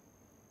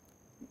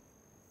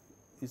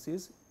 this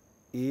is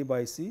A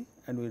by C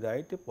and we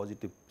write a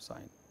positive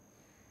sign.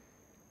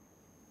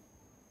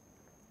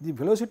 The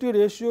velocity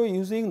ratio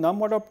using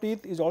number of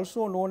teeth is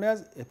also known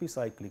as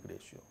epicyclic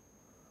ratio.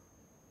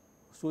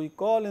 So, we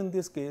call in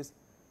this case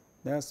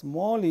that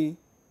small e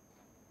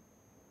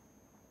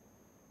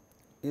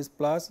is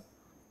plus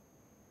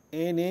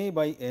N A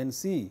by N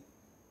C.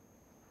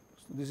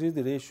 So, this is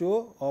the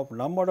ratio of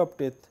number of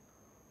teeth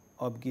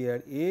of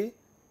gear A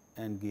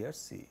and gear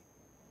C.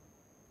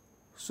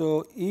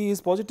 So, E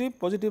is positive,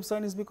 positive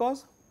sign is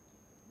because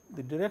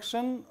the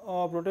direction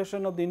of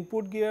rotation of the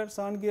input gear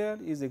sun gear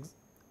is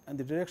and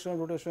the direction of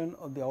rotation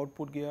of the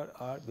output gear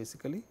are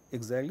basically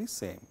exactly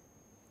same.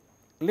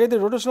 Let the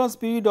rotational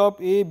speed of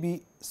A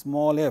be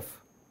small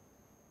f.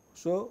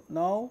 So,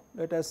 now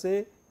let us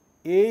say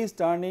A is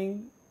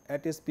turning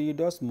at a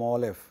speed of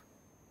small f,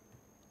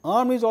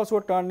 arm is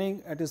also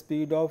turning at a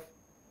speed of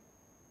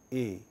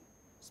A,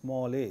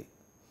 small a.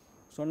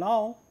 So,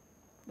 now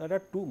there are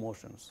 2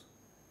 motions.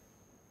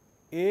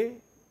 A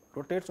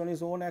rotates on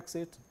its own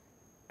axis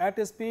at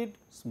a speed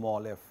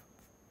small f.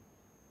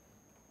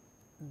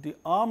 The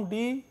arm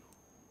D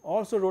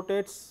also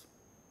rotates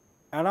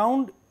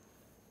around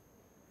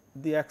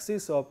the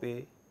axis of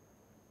A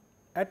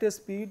at a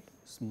speed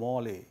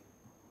small a.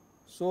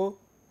 So,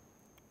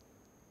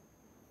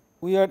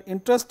 we are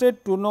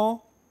interested to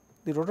know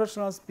the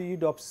rotational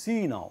speed of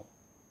C now,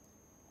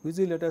 which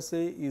is, let us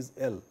say, is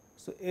L.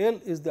 So, L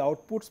is the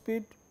output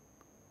speed,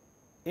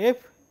 F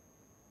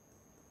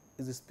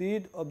is the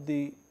speed of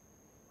the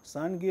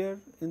sun gear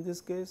in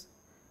this case,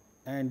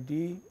 and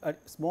D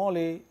small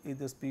a is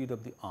the speed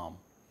of the arm.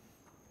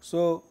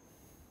 So,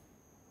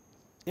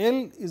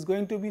 L is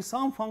going to be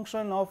some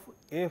function of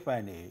F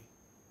and A,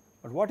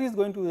 but what is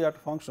going to be that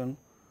function,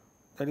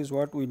 that is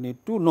what we need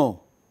to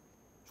know.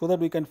 So, that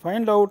we can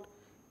find out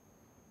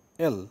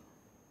L.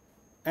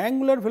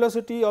 Angular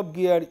velocity of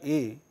gear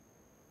A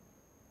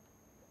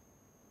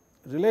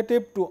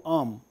relative to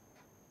arm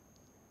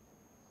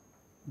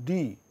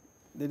D,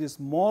 that is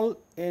small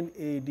n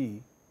A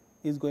D,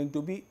 is going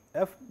to be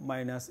F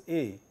minus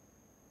A,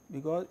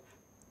 because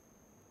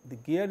the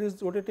gear is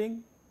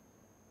rotating,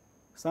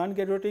 sun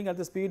gear rotating at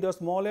the speed of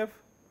small f,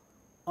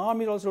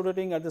 arm is also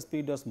rotating at the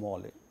speed of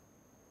small a,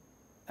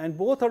 and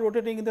both are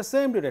rotating in the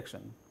same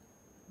direction,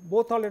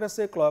 both are, let us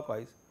say,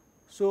 clockwise.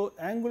 So,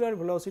 angular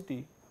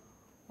velocity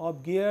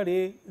of gear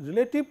A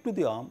relative to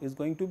the arm is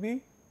going to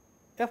be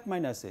F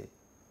minus A,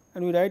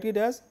 and we write it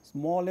as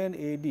small n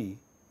A D,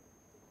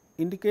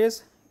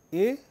 indicates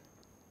A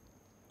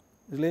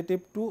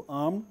relative to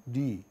arm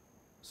D.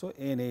 So,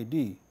 N A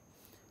D.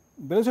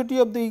 Velocity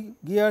of the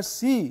gear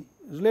C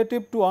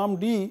relative to arm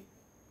D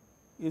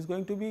is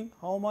going to be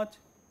how much?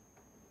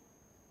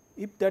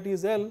 If that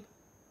is L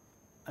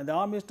and the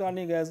arm is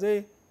turning as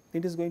A,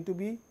 it is going to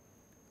be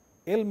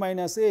L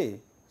minus A.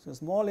 So,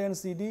 small n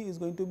C D is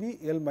going to be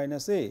L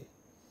minus A.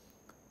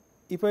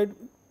 If I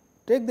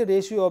take the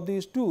ratio of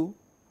these two,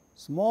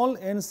 small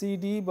n C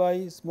D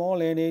by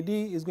small n A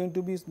D is going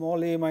to be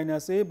small a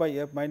minus A by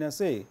F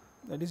minus A,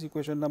 that is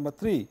equation number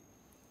 3.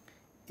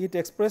 It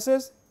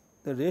expresses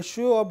the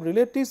ratio of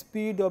relative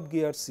speed of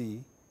gear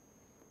C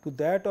to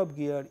that of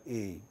gear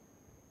A.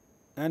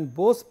 and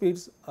both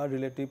speeds are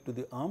relative to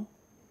the arm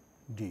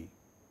D.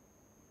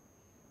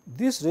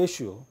 This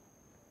ratio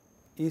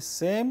is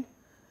same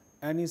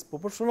and is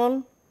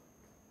proportional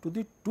to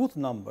the tooth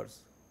numbers,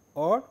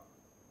 or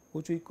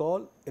which we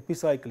call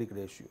epicyclic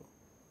ratio,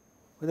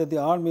 whether the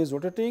arm is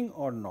rotating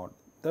or not.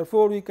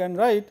 Therefore, we can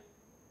write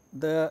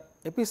the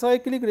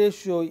epicyclic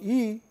ratio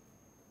E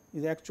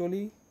is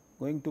actually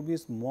going to be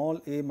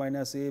small a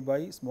minus a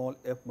by small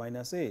f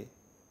minus a,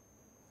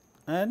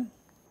 and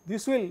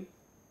this will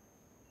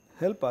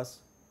help us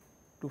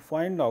to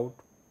find out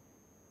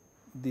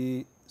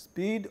the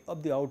speed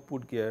of the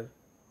output gear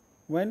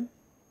when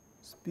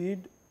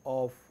speed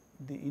of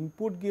the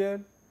input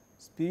gear,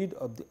 speed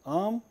of the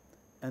arm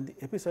and the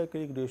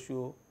epicyclic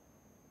ratio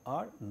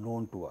are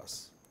known to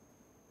us.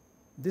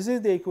 This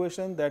is the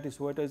equation that is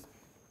what is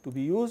to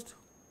be used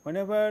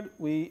whenever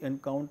we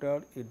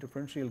encounter a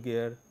differential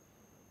gear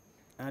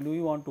and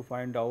we want to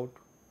find out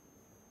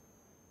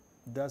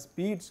the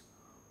speeds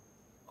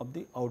of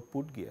the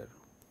output gear.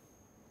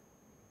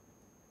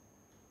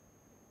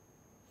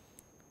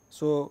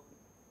 So,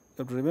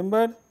 you have to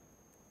remember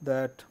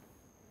that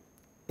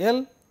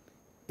L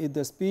is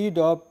the speed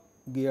of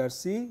gear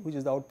C, which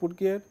is the output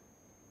gear.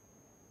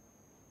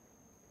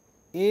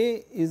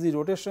 A is the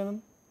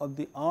rotation of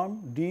the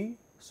arm D,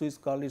 so it is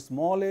called it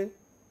small a.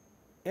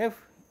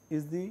 F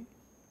is the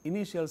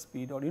initial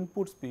speed or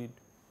input speed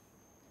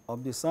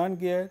of the shunt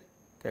gear,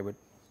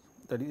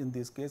 that is in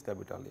this case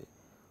capital A.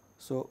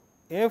 So,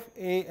 F,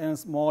 A and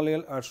small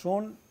l are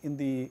shown in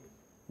the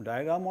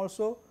diagram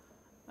also,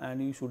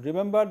 and you should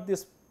remember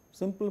this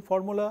simple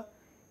formula: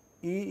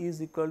 E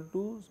is equal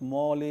to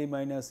small a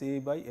minus a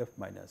by f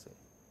minus a.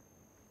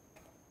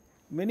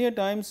 Many a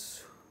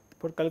times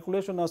for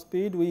calculation of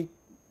speed we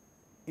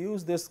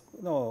use this,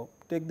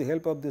 take the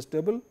help of this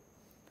table.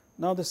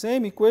 Now, the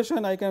same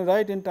equation I can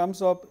write in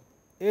terms of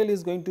L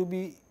is going to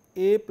be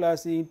a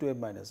plus e into f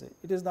minus a.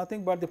 It is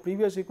nothing but the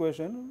previous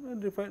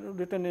equation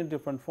written in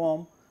different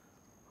form,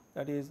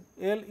 that is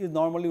L is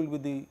normally will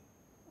be the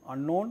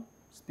unknown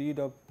speed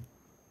of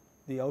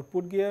the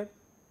output gear.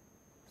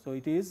 So,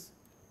 it is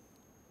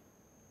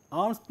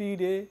arm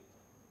speed A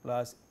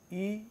plus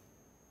E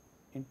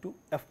into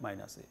f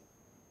minus a.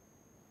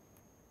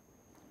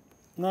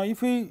 Now,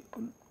 if we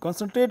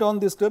concentrate on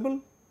this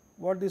table,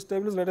 what this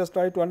table is, let us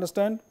try to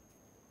understand.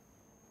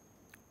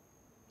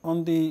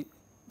 On the,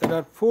 there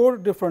are 4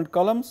 different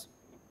columns.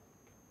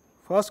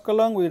 First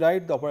column we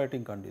write the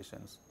operating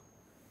conditions,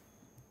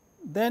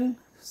 then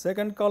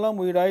second column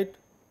we write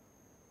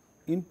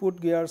input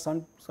gear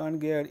shunt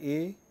gear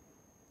A,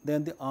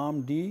 then the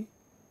arm D,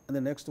 and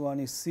the next one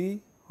is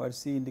C, where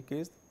C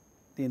indicates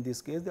in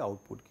this case the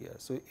output gear.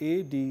 So,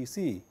 A, D,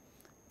 C,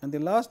 and the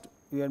last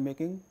we are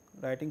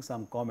writing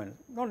some comment.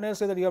 Not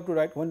necessarily that you have to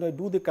write, when I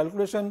do the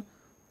calculation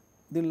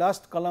the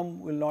last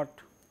column will not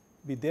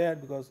be there,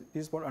 because it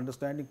is for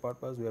understanding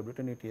purpose we have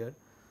written it here.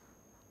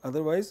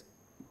 Otherwise,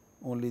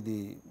 only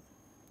the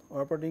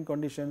operating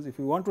conditions, if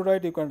you want to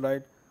write you can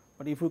write,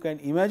 but if you can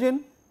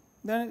imagine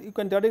then you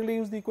can directly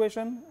use the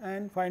equation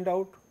and find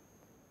out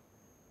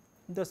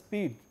the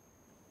speed.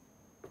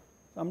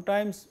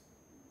 Sometimes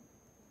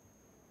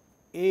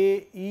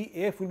A, E,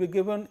 F will be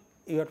given,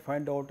 you have to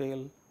find out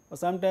L, or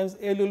sometimes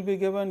L will be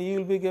given, E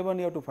will be given,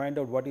 you have to find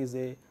out what is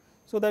A.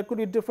 So, there could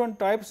be different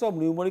types of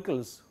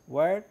numericals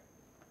where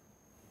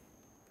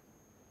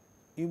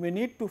you may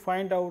need to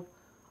find out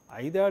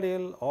either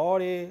L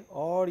or A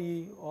or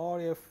E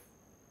or F.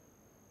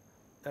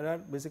 There are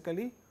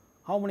basically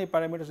how many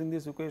parameters in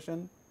this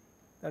equation?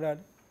 There are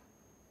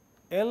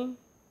L,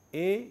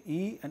 A,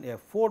 E and F,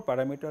 4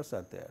 parameters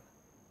are there.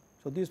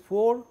 So, these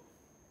 4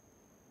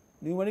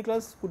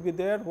 numericals could be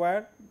there,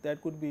 where there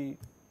could be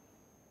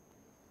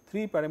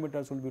 3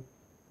 parameters will be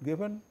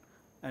given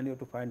and you have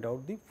to find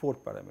out the 4th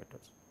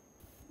parameters.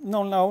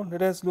 Now,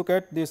 let us look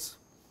at this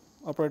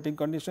operating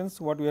conditions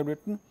what we have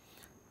written.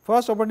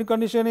 First operating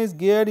condition is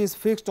gear is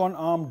fixed on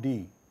arm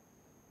D.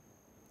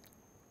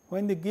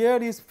 When the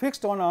gear is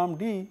fixed on arm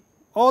D,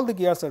 all the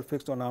gears are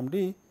fixed on arm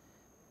D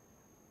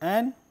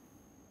and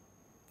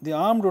the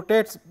arm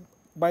rotates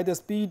by the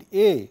speed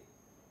A.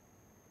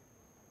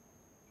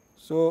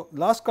 So,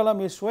 last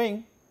column is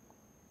showing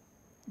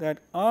that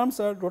arms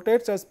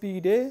rotates at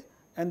speed A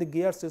and the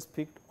gears is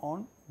fixed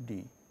on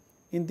D.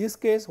 In this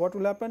case what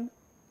will happen?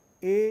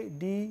 A,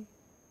 D,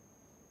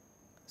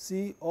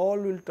 C all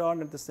will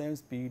turn at the same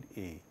speed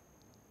A.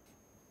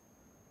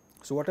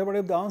 So, whatever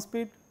is the arm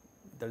speed,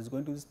 that is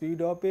going to be the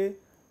speed of A,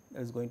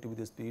 that is going to be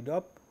the speed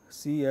of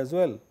C as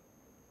well.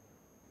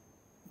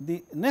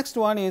 The next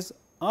one is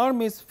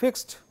arm is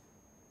fixed.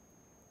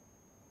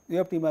 You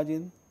have to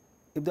imagine,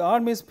 if the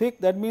arm is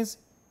fixed, that means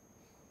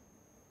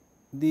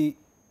the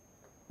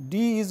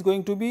D is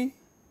going to be,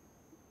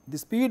 the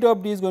speed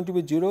of D is going to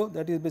be 0,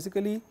 that is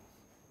basically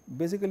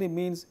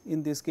means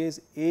in this case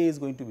A is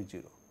going to be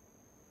 0.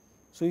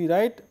 So, you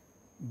write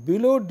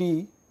below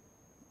D,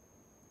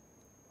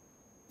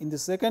 in the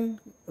second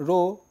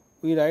row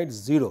we write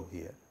 0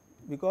 here,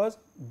 because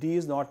D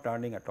is not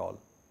turning at all.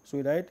 So,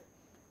 we write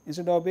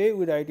instead of A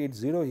we write it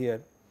 0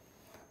 here.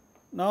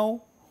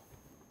 Now,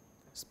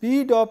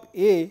 speed of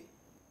A,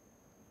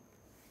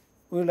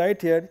 we will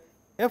write here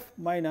f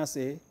minus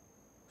A.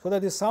 So,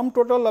 that the sum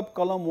total of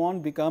column 1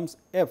 becomes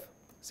f.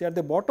 See, at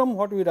the bottom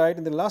what we write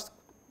in the last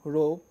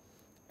row,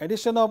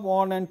 addition of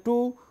 1 and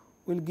 2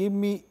 will give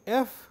me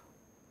f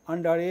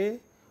under A,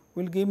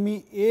 will give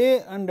me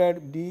A under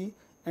D,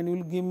 and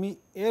will give me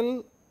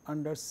L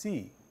under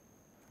C.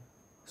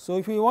 So,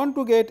 if we want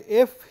to get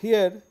f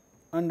here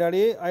under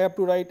A, I have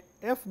to write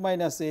f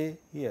minus A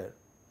here.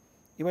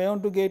 If I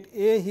want to get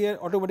A here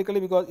automatically,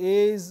 because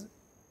A is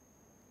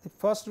the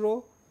first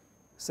row,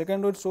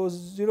 second row shows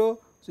 0.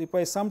 So, if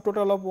I sum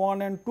total of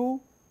 1 and 2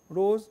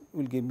 rows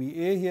will give me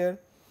A here,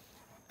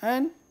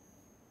 and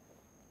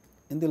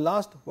in the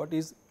last what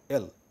is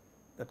L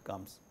that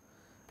comes.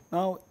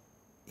 Now,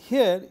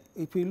 here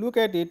if we look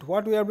at it,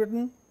 what we have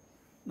written,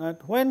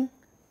 that when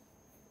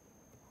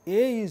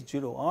A is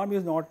 0, arm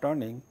is not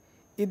turning,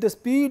 if the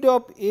speed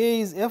of A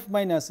is f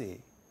minus A,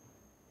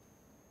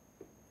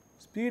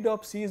 speed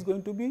of C is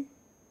going to be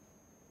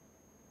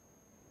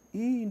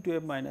E into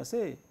f minus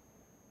A.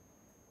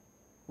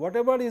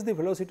 Whatever is the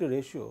velocity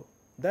ratio,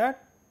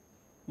 that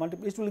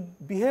it will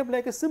behave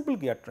like a simple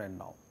gear train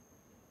now.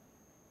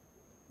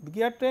 The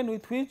gear train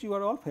with which you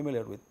are all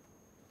familiar with,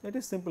 that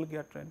is simple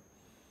gear train.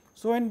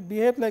 So, when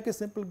behave like a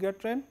simple gear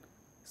train,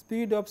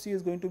 speed of C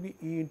is going to be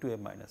E into f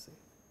minus A.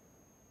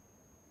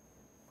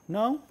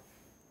 Now,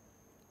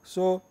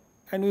 so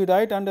and we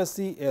write under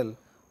C L.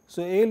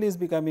 So, L is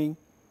becoming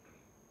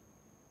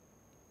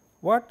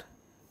what?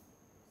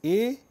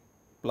 A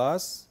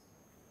plus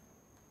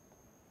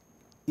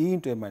E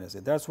into f minus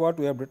A, that is what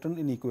we have written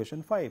in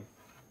equation 5.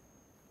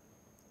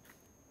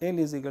 L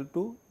is equal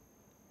to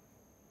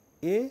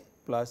A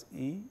plus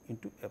E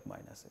into f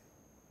minus A.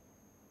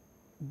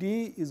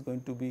 D is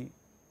going to be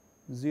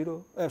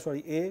 0,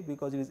 sorry A,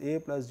 because it is A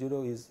plus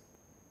 0 is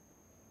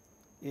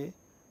A,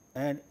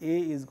 and A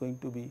is going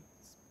to be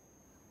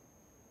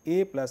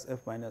A plus f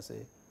minus A.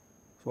 So,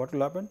 what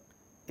will happen?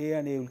 A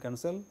and A will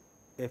cancel,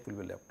 f will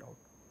be left out.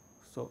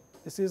 So,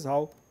 this is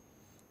how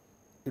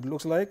it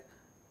looks like,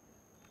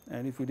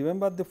 and if you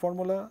remember the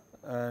formula,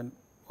 and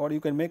or you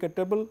can make a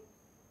table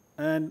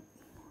and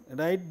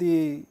write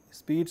the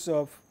speeds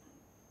of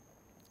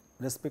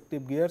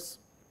respective gears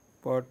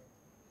for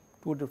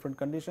 2 different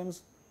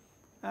conditions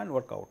and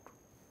work out.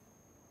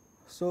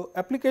 So,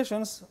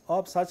 applications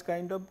of such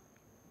kind of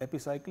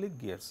epicyclic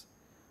gears: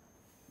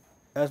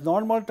 as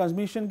normal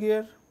transmission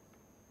gear,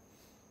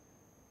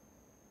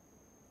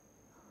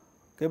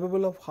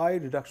 capable of high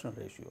reduction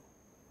ratio,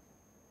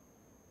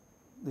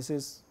 this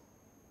is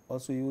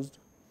also used,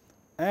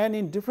 and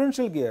in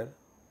differential gear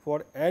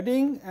for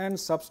adding and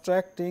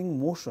subtracting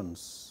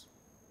motions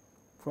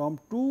from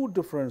 2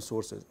 different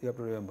sources. You have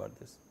to remember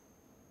this,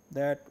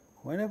 that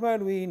whenever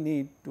we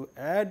need to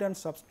add and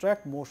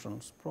subtract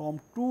motions from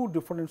 2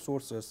 different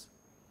sources,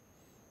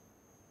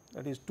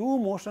 that is 2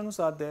 motions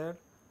are there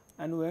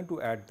and we want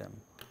to add them,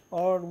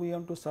 or we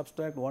want to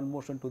subtract one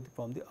motion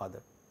from the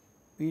other,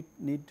 we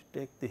need to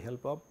take the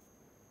help of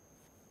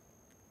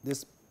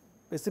this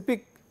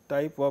specific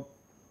type of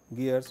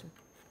gears,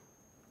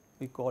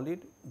 we call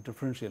it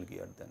differential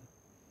gear then.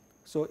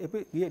 So,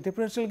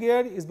 differential gear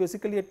is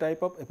basically a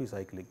type of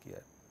epicyclic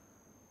gear.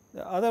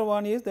 The other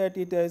one is that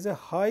it has a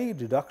high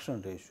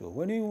reduction ratio.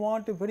 When you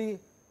want a very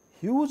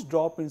huge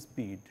drop in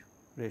speed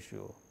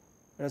ratio,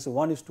 as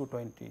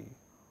 1:20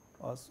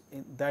 or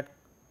in that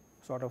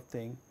sort of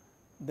thing,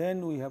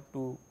 then we have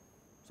to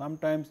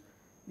sometimes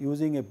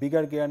using a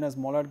bigger gear and a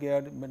smaller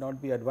gear may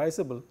not be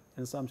advisable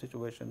in some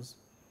situations,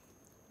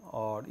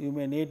 or you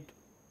may need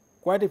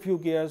quite a few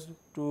gears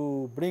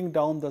to bring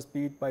down the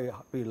speed by a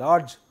very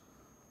large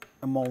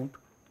amount.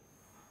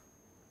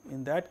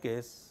 In that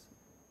case,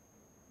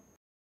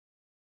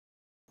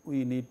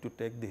 we need to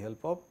take the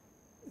help of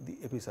the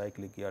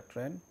epicyclic gear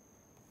train,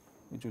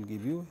 which will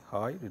give you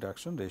high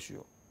reduction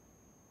ratio.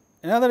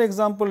 Another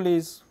example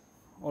is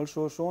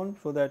also shown,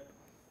 so that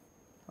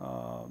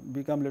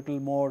become little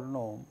more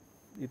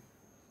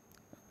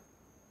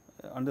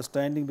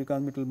understanding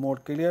becomes little more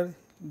clear.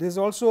 This is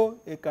also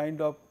a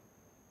kind of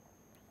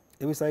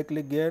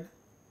epicyclic gear,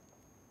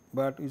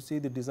 but you see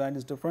the design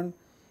is different.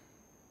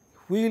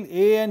 Wheel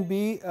A and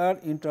B are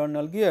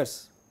internal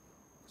gears.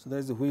 So, there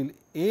is the wheel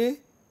A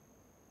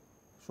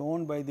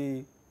shown by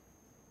the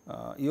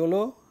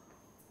yellow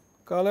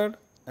colored,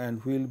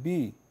 and wheel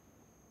B,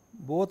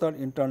 both are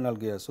internal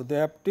gears. So, they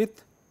have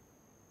teeth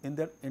in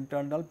their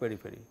internal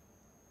periphery.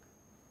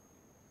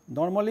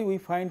 Normally, we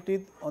find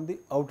teeth on the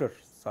outer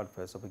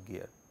surface of a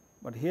gear,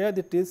 but here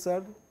the teeth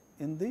are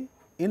in the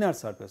inner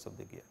surface of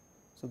the gear.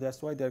 So, that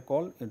is why they are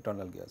called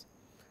internal gears.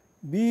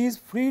 B is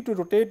free to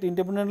rotate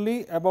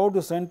independently about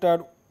the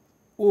center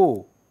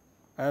O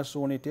as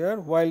shown it here,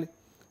 while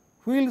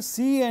wheel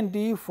C and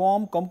D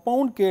form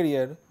compound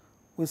carrier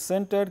with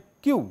center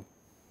Q.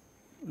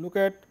 Look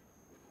at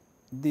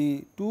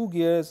the 2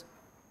 gears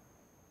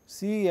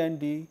C and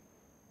D,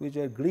 which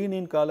are green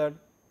in color.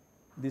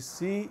 The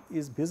C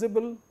is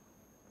visible,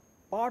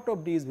 part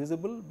of D is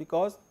visible,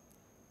 because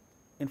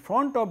in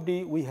front of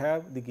D we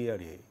have the gear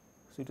A.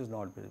 So, it is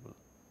not visible,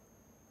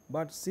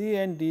 but C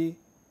and D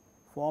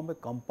form a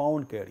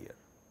compound carrier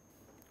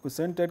with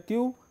center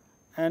Q,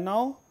 and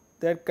now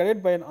they are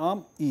carried by an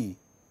arm E.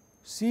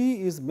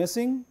 C is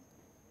messing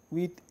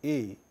with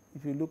A.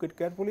 If you look at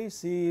carefully,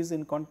 C is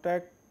in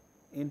contact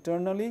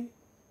internally.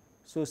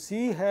 So,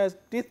 C has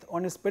teeth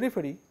on its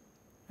periphery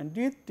and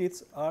these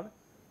teeth are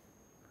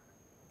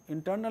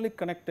internally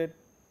connected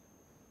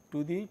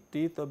to the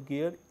teeth of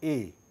gear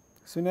A.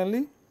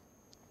 Similarly,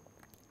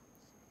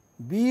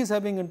 B is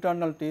having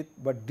internal teeth,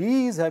 but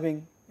D is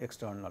having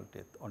external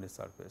teeth on its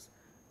surface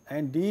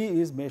and D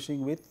is meshing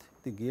with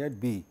the gear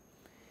B.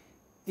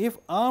 If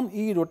arm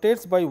E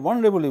rotates by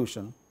one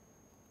revolution,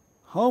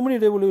 how many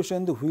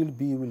revolutions the wheel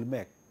B will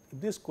make?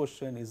 If this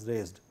question is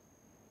raised.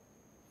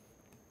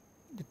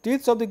 The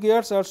teeth of the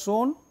gears are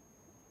shown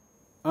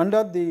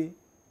under the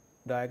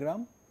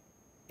diagram,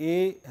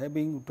 A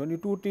having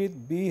 22 teeth,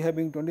 B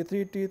having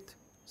 23 teeth,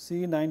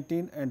 C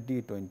 19 and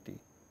D 20.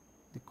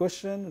 The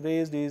question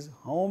raised is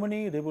how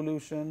many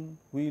revolution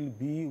wheel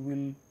B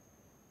will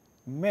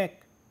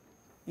make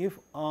if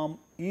arm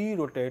E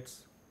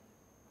rotates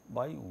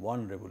by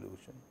one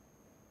revolution.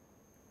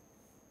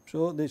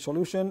 So, the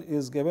solution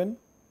is given.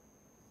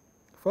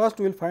 First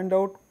we will find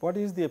out what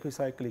is the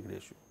epicyclic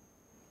ratio.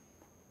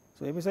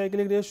 So,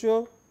 epicyclic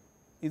ratio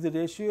is the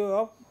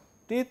ratio of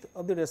teeth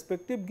of the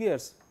respective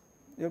gears.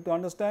 You have to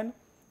understand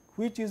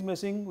which is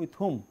meshing with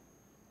whom.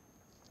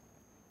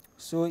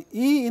 So,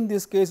 E in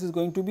this case is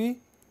going to be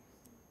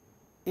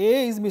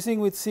A is meshing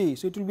with C.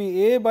 So, it will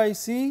be A by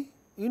C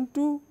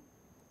into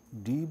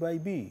D by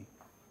B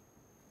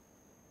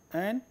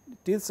and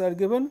teeths are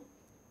given.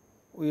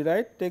 We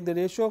write, take the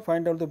ratio,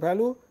 find out the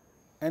value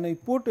and we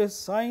put a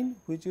sign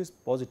which is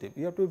positive.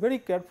 You have to be very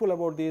careful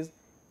about this,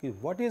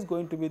 what is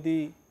going to be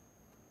the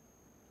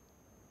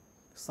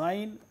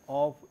sign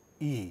of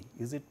E,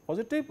 is it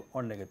positive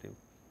or negative.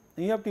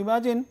 And you have to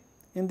imagine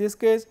in this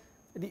case,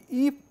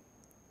 if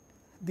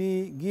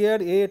the gear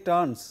A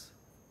turns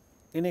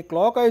in a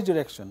clockwise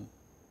direction,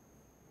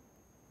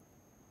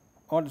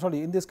 or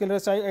sorry, in this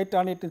case I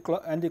turn it in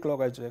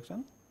anti-clockwise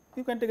direction,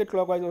 you can take it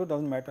clockwise or it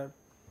does not matter.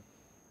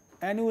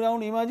 And you now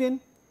imagine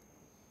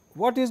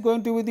what is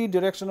going to be the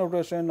direction of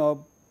rotation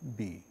of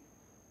B.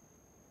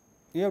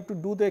 You have to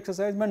do the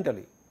exercise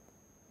mentally.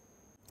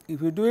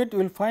 If you do it, you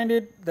will find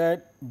it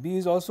that B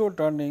is also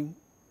turning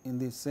in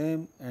the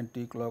same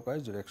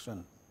anti-clockwise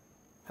direction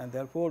and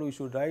therefore, we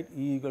should write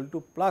E equal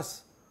to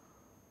plus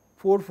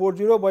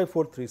 440 by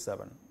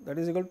 437, that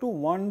is equal to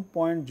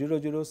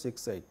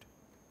 1.0068,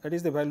 that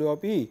is the value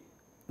of E.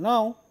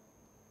 Now,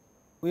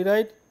 we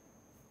write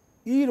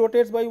E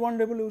rotates by one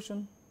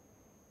revolution.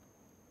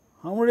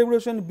 How many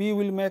revolution B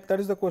will make,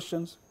 that is the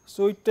question.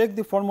 So, we take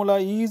the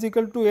formula E is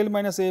equal to L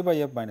minus A by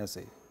F minus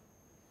A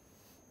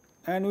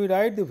and we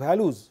write the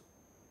values.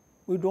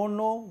 We do not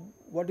know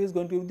what is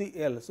going to be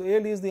the L. So,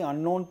 L is the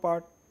unknown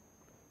part.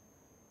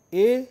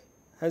 A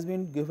has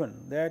been given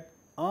that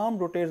arm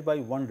rotates by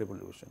one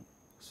revolution.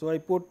 So, I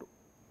put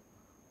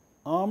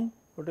arm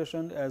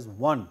rotation as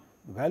 1,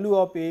 the value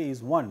of A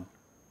is 1.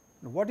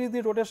 What is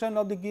the rotation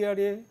of the gear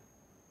A?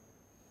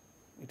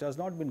 It has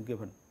not been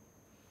given.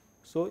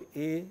 So,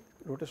 A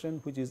rotation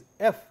which is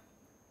F,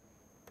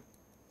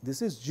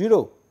 this is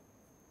 0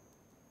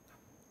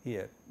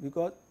 here,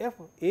 because F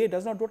A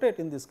does not rotate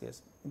in this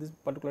case, in this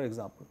particular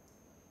example.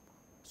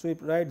 So, we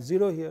write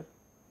 0 here.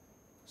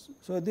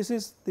 So, this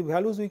is the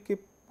values we keep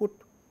put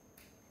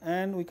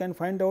and we can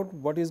find out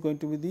what is going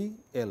to be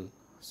the L.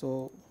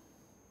 So,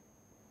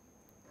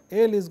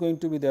 L is going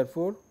to be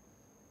therefore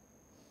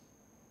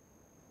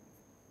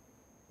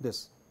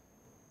this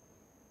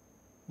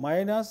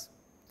minus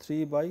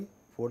 3 by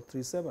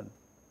 437.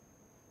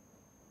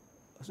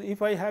 So,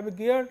 if I have a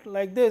gear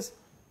like this,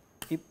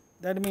 if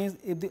that means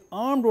if the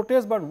arm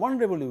rotates but one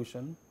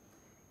revolution,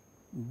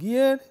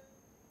 gear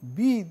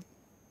B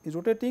is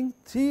rotating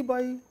 3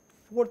 by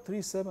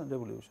 437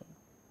 revolution.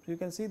 So, you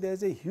can see there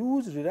is a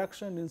huge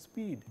reduction in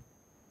speed.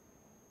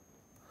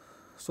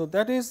 So,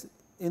 that is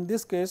in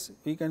this case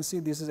we can see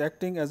this is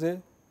acting as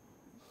a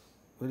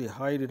very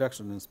high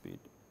reduction in speed,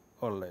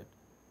 all right.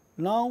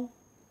 Now,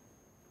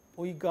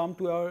 we come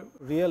to our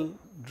real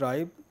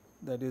drive,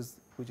 that is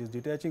which is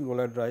detaching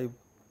roller drive.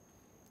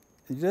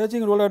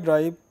 Detaching roller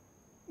drive,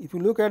 if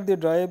you look at the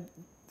drive,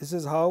 this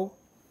is how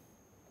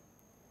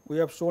we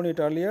have shown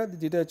it earlier. The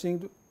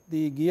detaching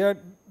the gear,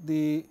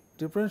 the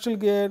differential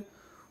gear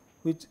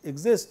which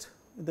exists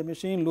in the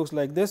machine looks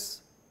like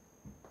this,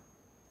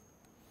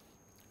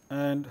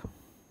 and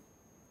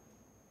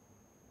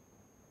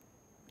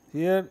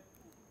here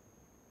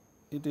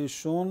it is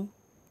shown.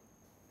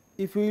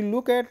 If we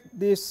look at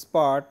this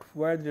part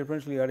where the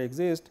differential gear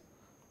exists,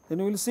 then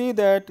we will see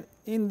that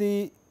in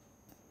the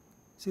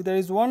there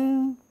is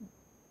one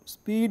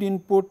speed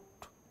input.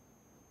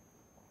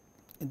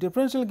 In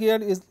differential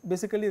gear is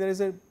basically there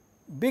is a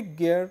big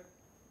gear.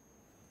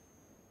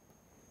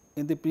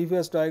 In the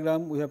previous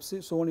diagram we have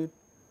shown it,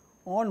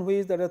 on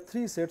which there are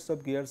 3 sets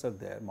of gears are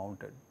there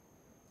mounted,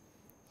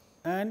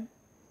 and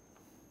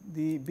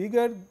the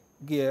bigger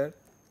gear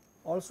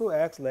also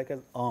acts like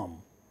an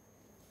arm.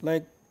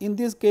 Like in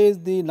this case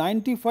the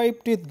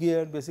 95 teeth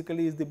gear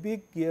basically is the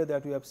big gear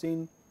that we have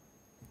seen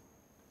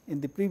in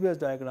the previous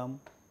diagram,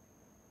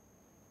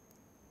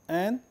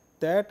 and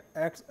that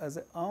acts as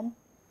an arm.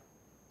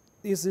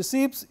 This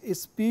receives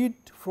its speed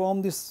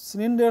from the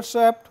cylinder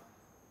shaft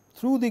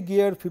through the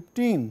gear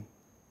 15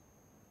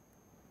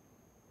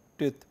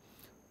 teeth,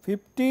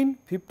 15,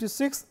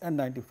 56 and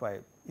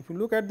 95. If you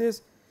look at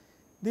this,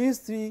 these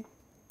three,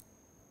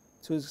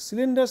 so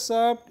cylinder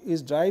shaft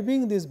is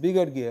driving this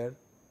bigger gear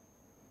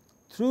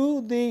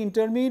through the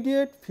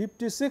intermediate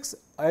 56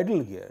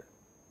 idle gear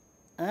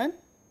and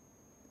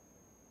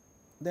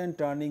then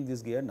turning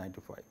this gear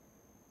 95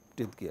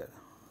 teeth gear.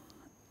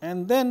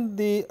 And then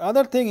the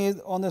other thing is,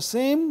 on the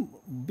same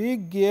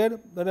big gear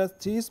there are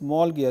three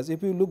small gears.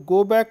 If you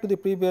go back to the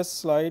previous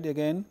slide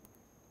again,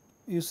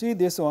 you see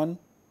this one,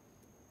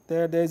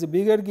 there is a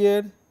bigger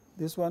gear,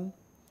 this one,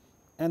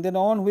 and then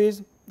on which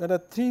there are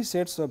three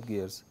sets of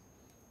gears.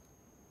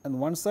 And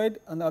one side,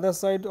 on the other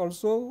side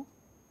also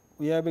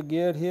we have a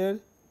gear here,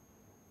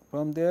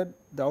 from there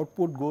the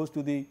output goes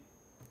to the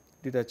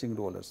detaching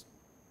rollers.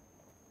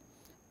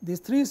 These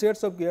three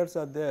sets of gears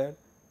are there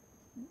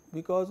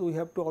because we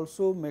have to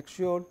also make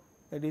sure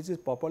that it is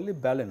properly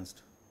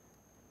balanced.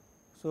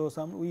 So,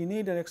 we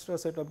need an extra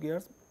set of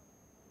gears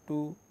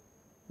to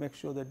make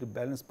sure that it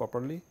balance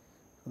properly,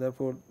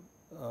 therefore,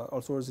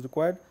 also is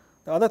required.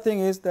 The other thing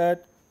is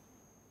that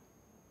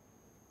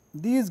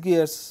these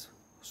gears,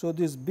 so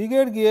this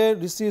bigger gear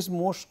receives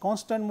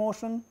constant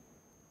motion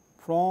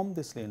from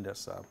the cylinder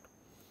shaft.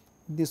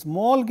 The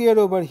small gear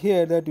over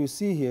here that you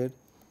see here,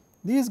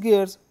 these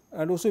gears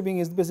are receiving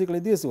is basically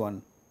this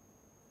one.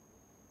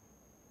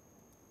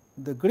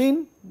 The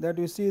green that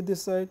you see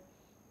this side,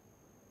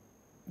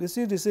 this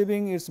is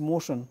receiving its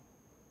motion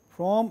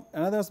from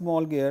another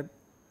small gear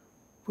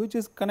which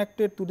is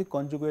connected to the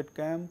conjugate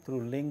cam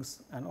through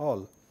links and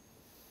all.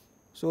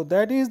 So,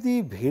 that is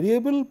the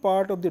variable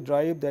part of the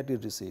drive that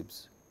it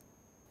receives.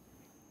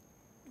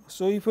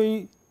 So, if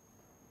we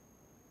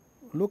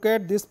look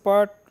at this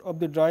part of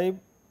the drive,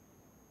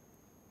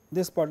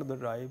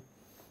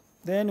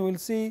 then we will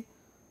see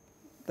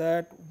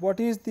that what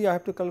is the, I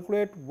have to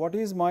calculate what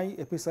is my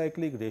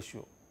epicyclic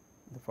ratio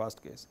in the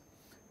first case.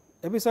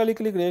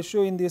 Epicyclic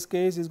ratio in this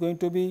case is going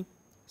to be,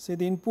 say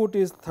the input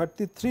is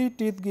 33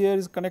 teeth gear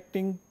is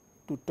connecting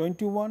to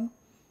 21,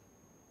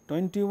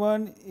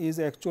 21 is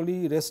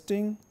actually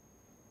resting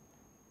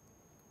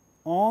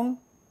on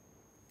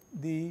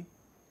the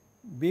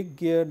big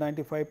gear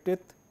 95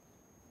 teeth.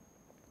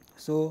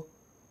 So,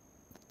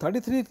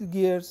 33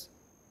 gears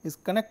is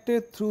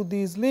connected through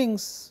these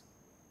links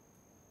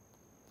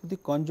to the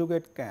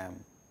conjugate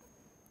cam,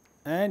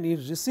 and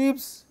it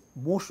receives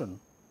motion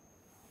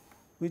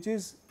which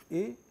is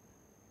a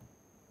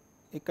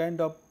kind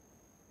of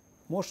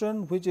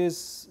motion which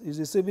is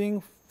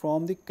receiving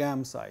from the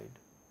cam side.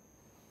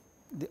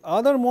 The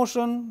other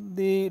motion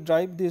the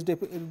drive this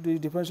the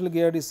differential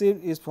gear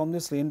receive is from the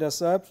cylinder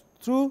shaft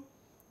through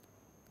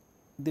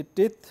the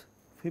teeth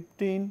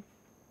 15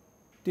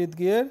 teeth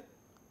gear,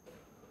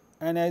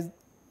 and as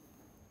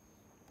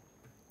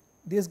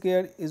this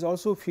gear is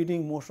also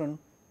feeding motion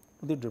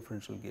to the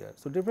differential gear.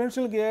 So,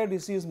 differential gear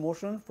receives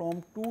motion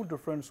from two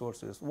different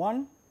sources,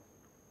 one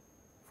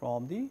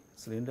from the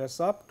cylinder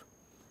shaft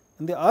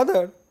and the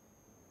other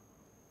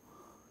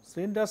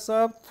cylinder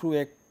shaft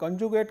through a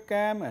conjugate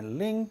cam and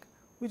link,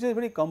 which is a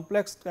very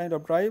complex kind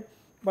of drive,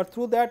 but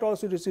through that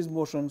also it receives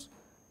motions,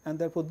 and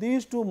therefore,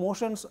 these two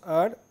motions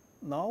are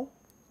now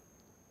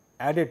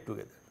added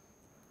together.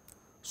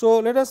 So,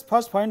 let us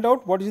first find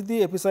out what is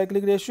the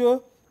epicyclic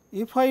ratio.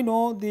 If I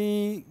know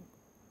the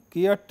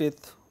gear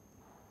teeth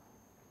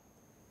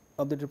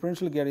of the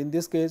differential gear, in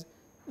this case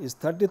is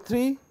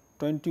 33,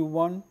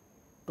 21,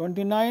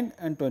 29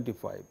 and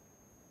 25.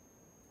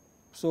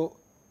 So,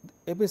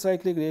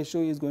 epicyclic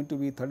ratio is going to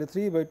be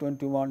 33 by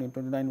 21 and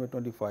 29 by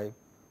 25,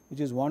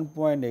 which is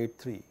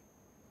 1.83,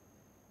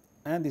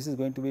 and this is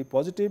going to be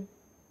positive.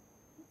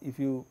 If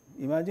you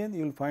imagine,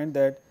 you will find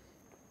that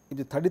if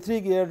the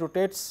 33 gear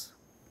rotates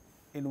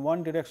in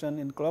one direction,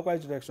 in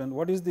clockwise direction,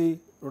 what is the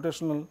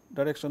rotational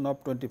direction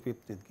of 25th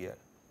teeth gear?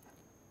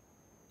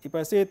 If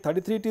I say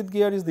 33 teeth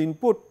gear is the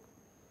input,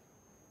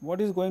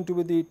 what is going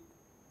to be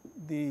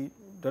the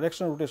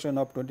directional rotation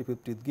of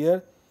 25th teeth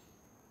gear?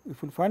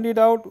 If we find it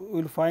out,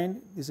 we will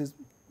find this is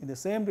in the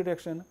same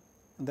direction,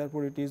 and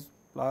therefore, it is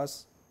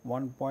plus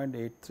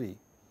 1.83.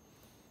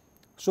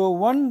 So,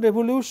 one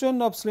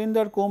revolution of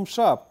cylinder comb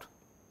shaft,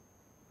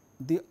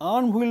 the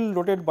arm will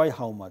rotate by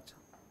how much?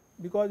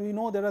 Because we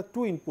know there are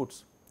two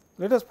inputs.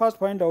 Let us first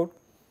find out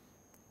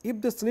if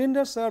the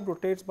cylinder shaft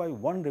rotates by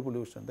one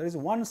revolution, that is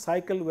one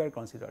cycle we are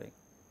considering.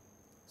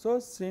 So,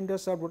 cylinder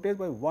shaft rotates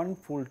by one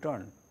full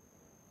turn,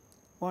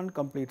 one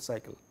complete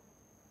cycle.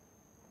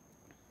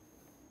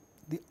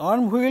 The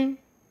arm wheel,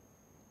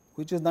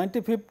 which is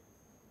 95th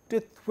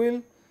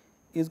wheel,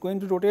 is going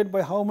to rotate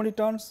by how many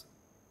turns?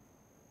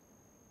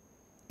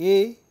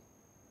 A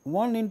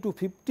 1 into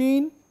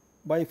 15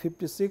 by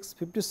 56,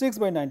 56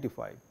 by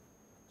 95.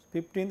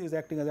 15 is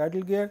acting as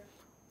idle gear,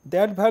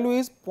 that value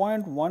is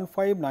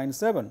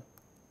 0.1597.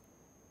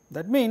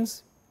 That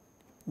means,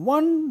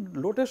 one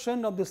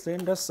rotation of the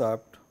cylinder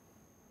shaft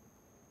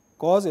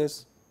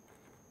causes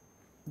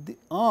the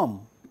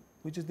arm,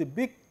 which is the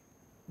big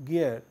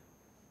gear,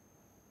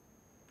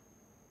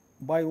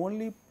 by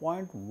only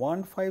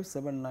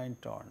 0.1579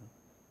 turn.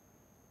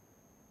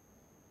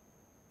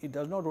 It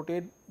does not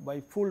rotate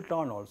by full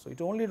turn also,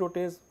 it only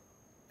rotates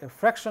a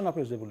fraction of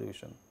its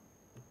revolution,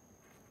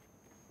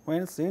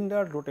 when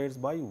cylinder rotates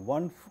by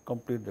one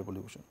complete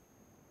revolution.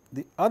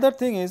 The other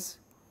thing is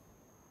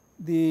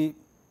the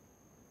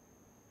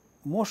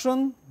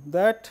motion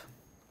that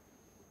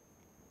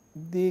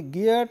the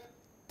gear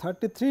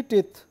 33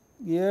 teeth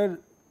gear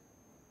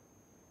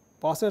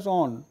passes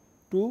on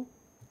to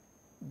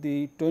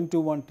the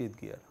 21 teeth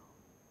gear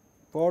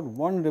for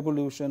one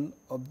revolution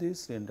of the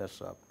cylinder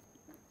shaft.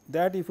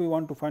 That if we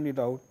want to find it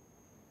out,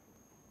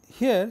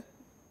 here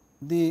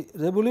the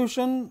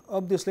revolution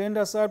of the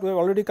cylinder shaft we have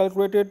already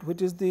calculated,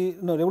 which is the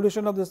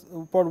revolution of this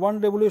for one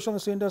revolution of the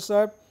cylinder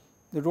shaft,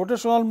 the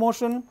rotational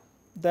motion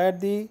that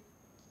the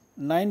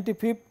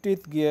 95th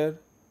teeth gear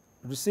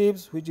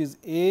receives, which is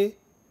A,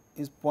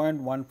 is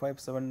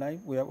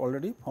 0.1579. We have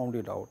already found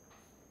it out.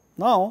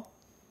 Now,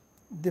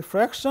 the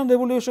fraction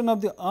revolution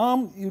of the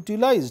arm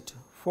utilized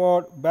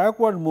for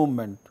backward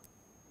movement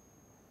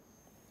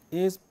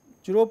is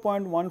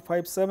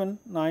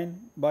 0.1579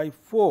 by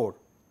 4,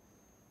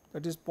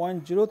 that is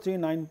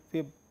 0.039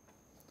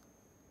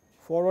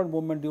 forward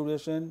movement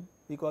duration,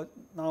 because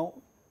now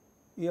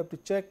you have to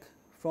check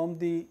from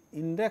the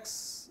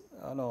index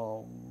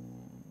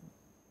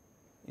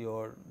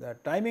your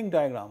that timing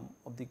diagram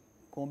of the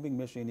combing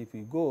machine. If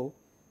you go,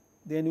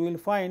 then you will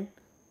find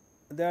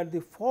that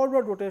the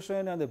forward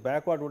rotation and the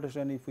backward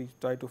rotation, if we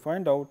try to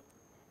find out,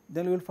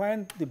 then you will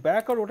find the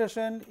backward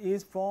rotation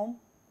is for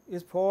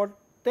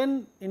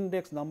 10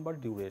 index number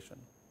duration.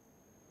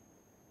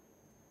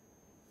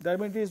 That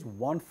means it is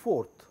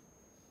 1/4.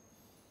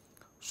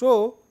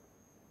 So,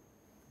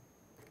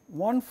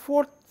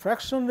 1/4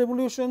 fraction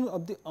revolution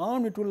of the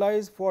arm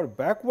utilized for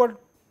backward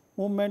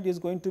movement is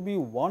going to be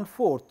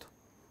 1/4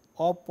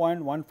 of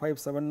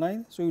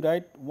 0.1579. So, you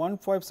write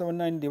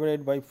 1579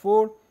 divided by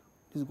 4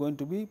 is going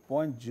to be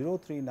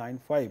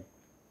 0.0395.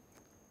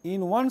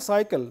 In one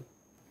cycle,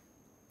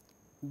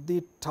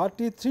 the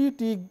 33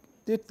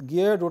 teeth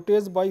gear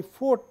rotates by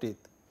 4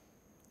 teeth.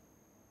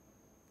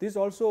 This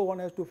also one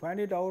has to find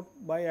it out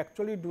by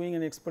actually doing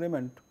an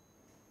experiment,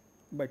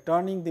 by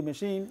turning the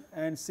machine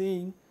and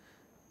seeing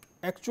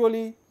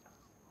actually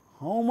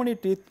how many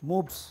teeth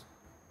moves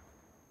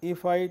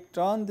if I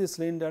turn the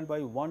cylinder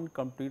by one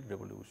complete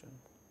revolution.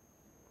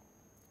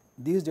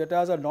 These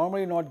data are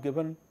normally not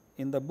given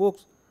in the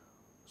books.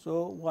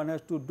 So, one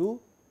has to do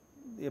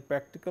a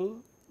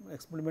practical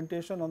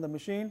experimentation on the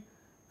machine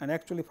and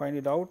actually find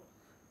it out.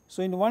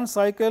 So, in one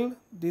cycle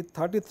the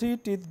 33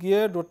 teeth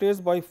gear rotates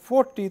by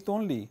 4 teeth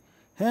only,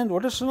 hence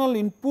rotational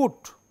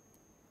input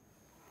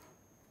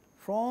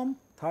from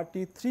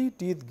 33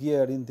 teeth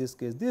gear, in this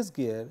case this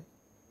gear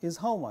is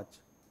how much?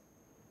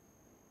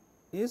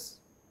 Is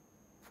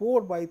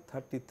 4 by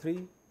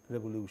 33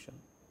 revolution,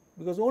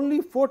 because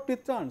only 4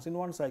 teeth turns in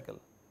one cycle.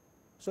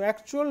 So,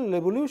 actual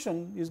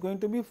revolution is going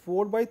to be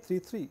 4 by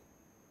 33,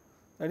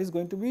 that is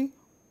going to be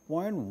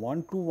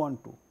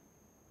 0.1212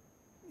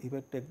 if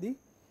I take the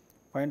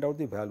find out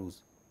the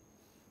values.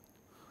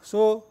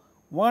 So,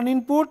 one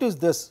input is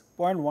this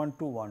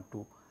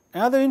 0.1212,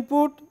 another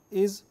input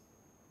is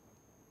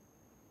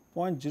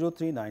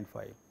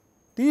 0.0395.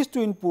 These two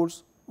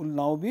inputs will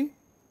now be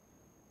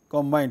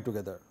combined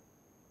together.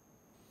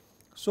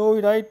 So,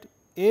 we write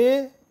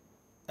A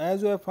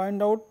as we have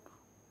find out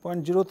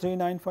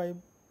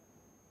 0.0395,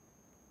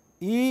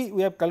 E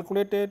we have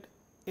calculated,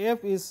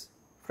 F is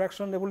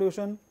fractional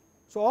revolution.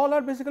 So, all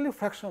are basically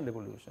fractional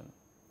revolution.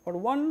 For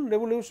one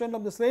revolution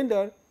of the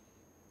cylinder,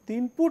 the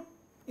input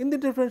in the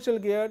differential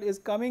gear is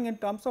coming in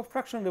terms of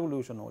fractional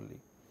revolution only,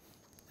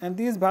 and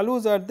these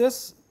values are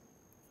this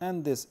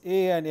and this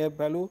A and F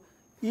value.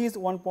 E is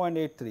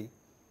 1.83.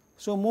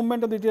 So,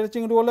 movement of the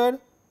detaching roller,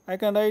 I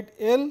can write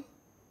L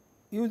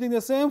using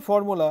the same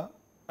formula.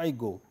 I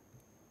go,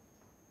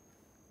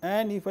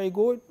 and if I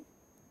go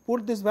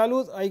put these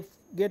values, I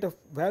get a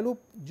value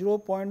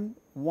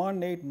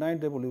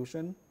 0.189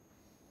 revolution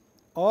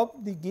of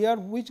the gear.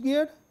 Which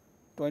gear?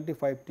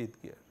 25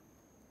 teeth gear.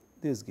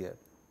 This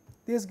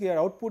gear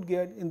output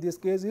gear in this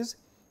case is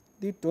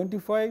the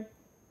 25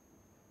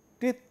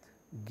 teeth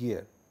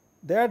gear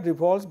that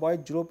revolves by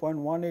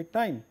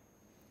 0.189.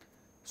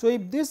 So,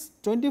 if this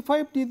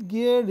 25 teeth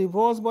gear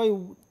revolves by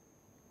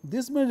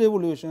this many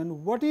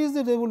revolution, what is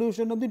the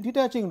revolution of the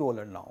detaching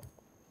roller now?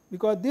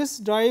 Because this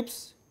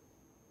drives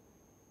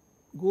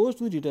goes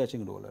to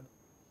detaching roller.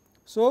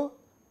 So,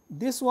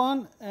 this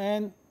one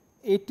and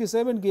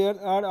 87 gear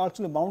are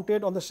actually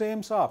mounted on the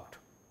same shaft.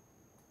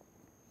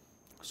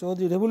 So,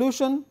 the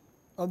revolution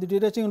of the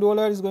detaching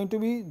roller is going to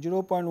be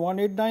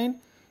 0.189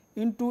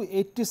 into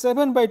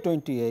 87 by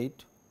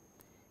 28,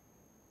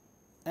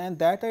 and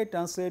that I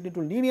translate into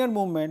linear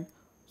movement.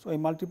 So, I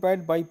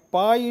multiplied by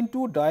pi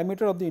into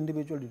diameter of the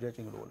individual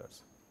detaching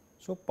rollers.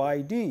 So,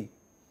 pi d.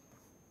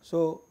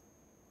 So,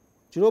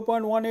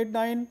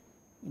 0.189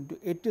 into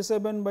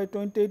 87 by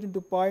 28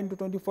 into pi into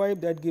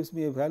 25, that gives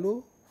me a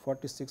value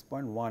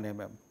 46.1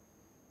 mm.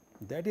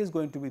 That is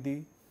going to be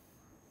the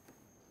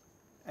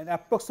an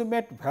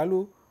approximate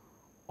value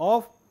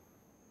of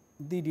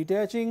the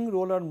detaching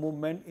roller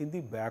movement in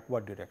the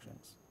backward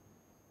directions.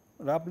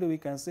 Roughly we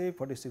can say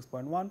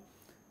 46.1.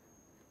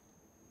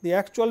 The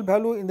actual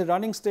value in the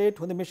running state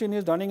when the machine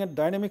is running at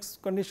dynamics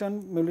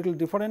condition may be a little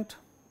different,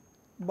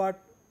 but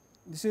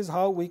this is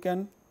how we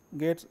can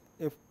get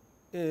a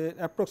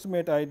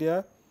approximate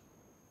idea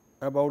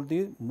about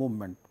the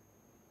movement,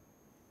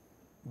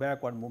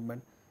 backward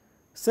movement.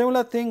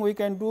 Similar thing we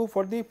can do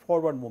for the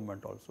forward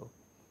movement also.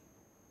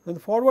 So, the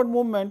forward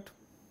movement,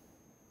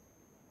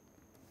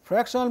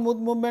 fractional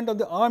movement of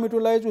the arm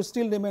utilized will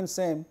still remain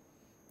same,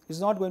 is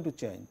not going to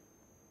change.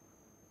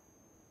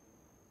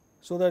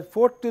 So, that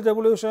 4th teeth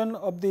revolution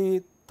of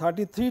the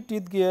 33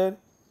 teeth gear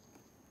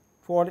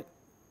for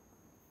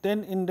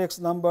 10 index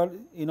number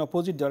in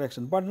opposite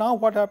direction. But now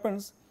what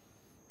happens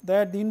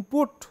that the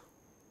input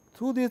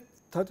through the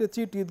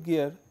 33 teeth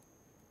gear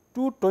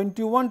to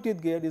 21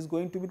 teeth gear is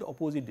going to be the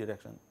opposite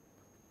direction.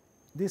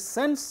 The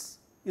sense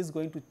is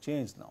going to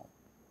change now,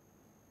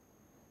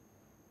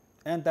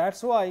 and that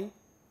is why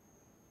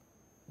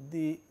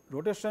the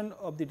rotation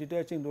of the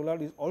detaching roller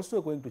is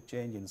also going to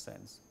change in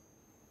sense.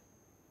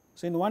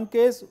 So, in one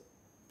case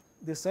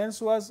the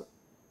sense was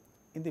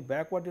in the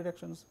backward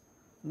directions,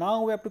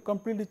 now we have to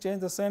completely change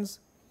the sense.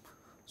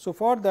 So,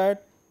 for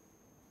that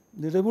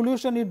the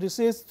revolution it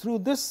receives through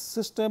this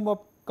system of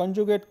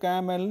conjugate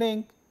cam and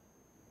link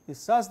is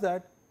such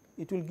that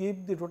it will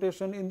give the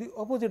rotation in the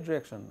opposite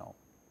direction now.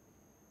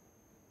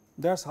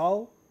 That is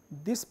how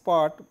this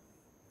part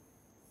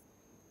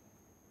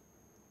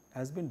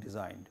has been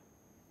designed.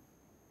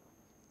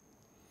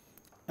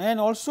 And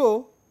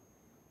also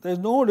there is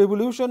no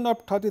revolution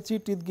of 33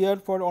 teeth gear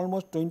for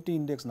almost 20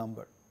 index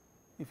number.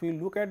 If you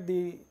look at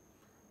the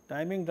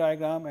timing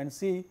diagram and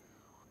see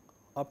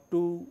up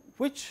to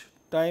which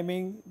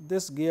timing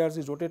this gears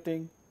is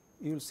rotating,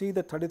 you will see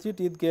the 33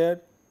 teeth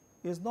gear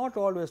is not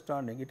always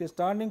turning, it is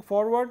turning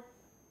forward,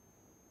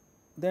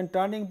 then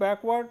turning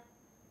backward,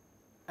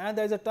 and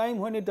there is a time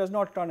when it does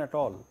not turn at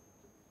all,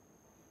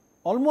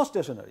 almost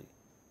stationary.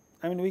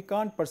 I mean, we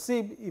can't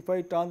perceive if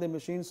I turn the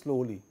machine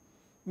slowly.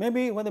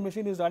 Maybe when the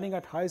machine is running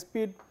at high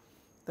speed,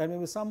 there may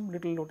be some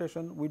little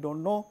rotation, we do not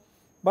know,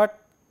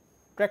 but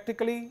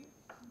practically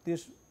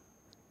this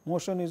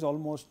motion is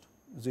almost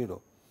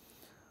 0.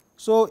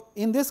 So,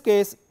 in this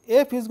case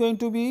f is going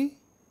to be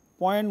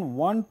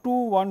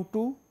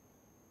 0.1212,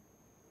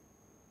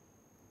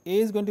 a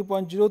is going to be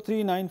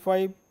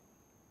 0.0395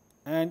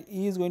 and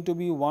e is going to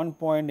be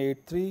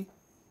 1.83,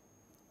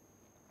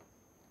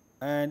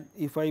 and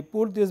if I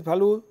put this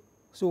value,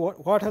 so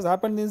what has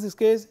happened in this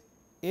case,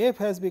 f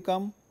has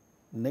become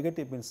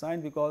negative in sign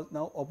because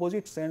now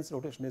opposite sense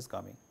rotation is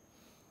coming,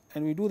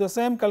 and we do the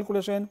same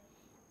calculation,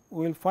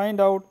 we will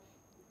find out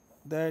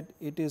that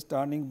it is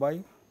turning by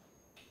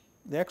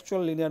the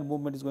actual linear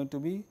movement is going to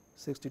be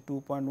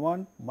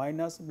 62.1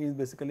 minus means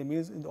basically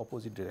means in the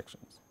opposite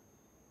directions.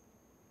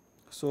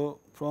 So,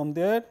 from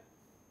there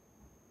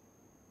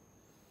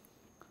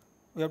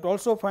we have to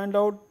also find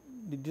out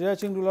the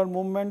detaching roller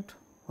movement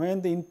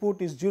when the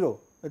input is 0,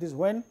 that is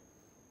when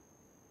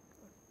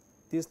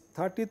this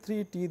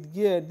 33 teeth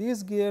gear,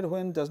 this gear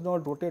when does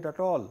not rotate at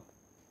all.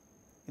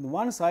 In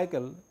one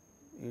cycle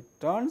it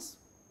turns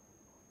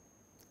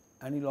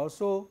and it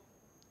also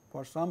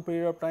for some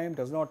period of time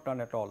does not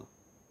turn at all.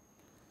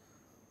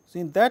 So,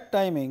 in that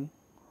timing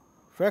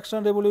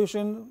fractional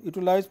revolution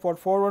utilized for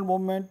forward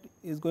movement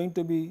is going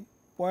to be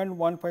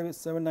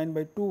 0.1579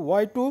 by 2.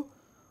 Why 2?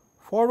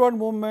 Forward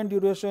movement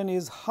duration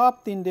is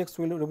half the index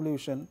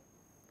revolution.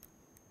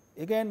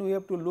 Again we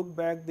have to look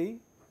back the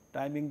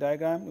timing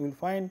diagram, you will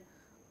find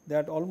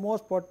that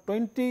almost for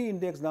 20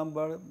 index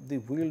number the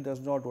wheel does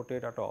not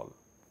rotate at all.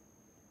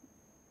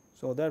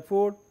 So,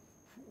 therefore,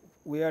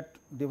 we are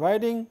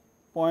dividing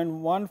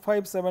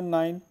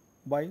 0.1579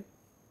 by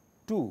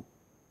 2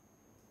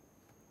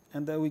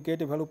 and then we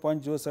get a value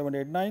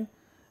 0.0789,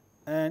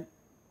 and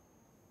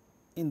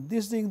in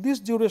this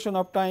duration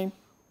of time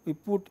we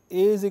put a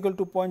is equal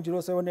to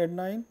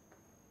 0.0789,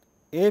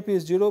 f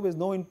is 0 because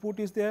no input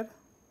is there,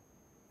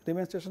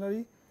 remains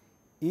stationary,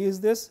 e is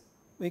this,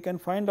 we can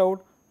find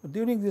out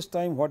during this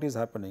time what is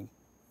happening.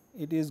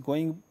 It is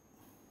going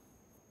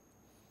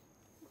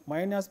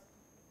minus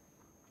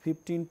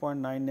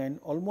 15.99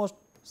 almost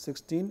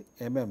 16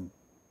 mm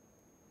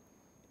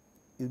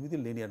is with the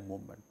linear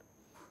movement.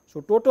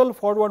 So, total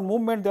forward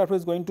movement therefore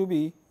is going to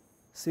be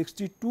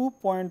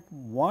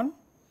 62.1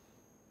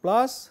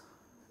 plus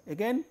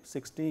again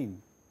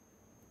 16,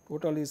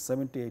 total is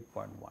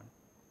 78.1.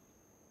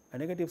 A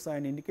negative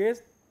sign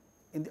indicates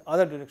in the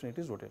other direction it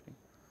is rotating.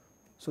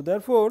 So,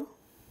 therefore,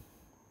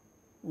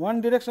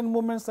 one direction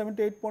movement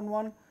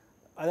 78.1,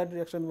 other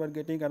direction we are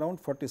getting around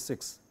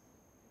 46.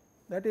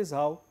 That is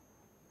how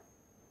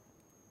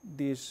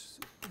this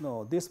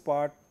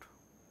part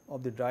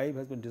of the drive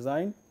has been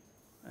designed,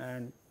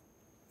 and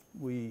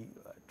we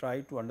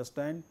try to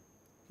understand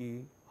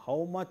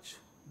how much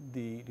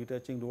the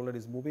detaching roller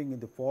is moving in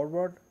the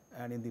forward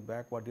and in the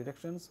backward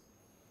directions,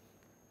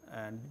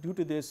 and due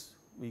to this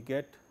we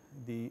get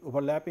the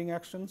overlapping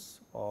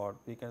actions, or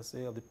we can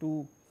say of the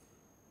two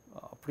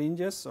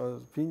fringes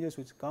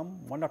which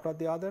come one after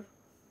the other,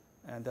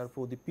 and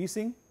therefore, the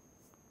piecing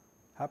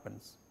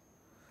happens.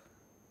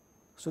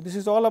 So, this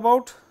is all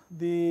about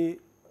the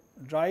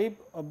drive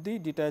of the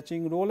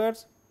detaching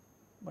rollers,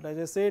 but as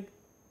I said,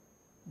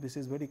 this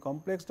is very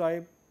complex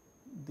drive.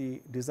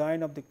 The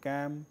design of the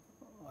cam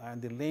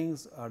and the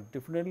links are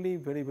definitely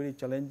very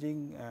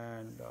challenging,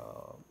 and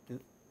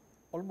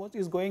almost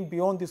is going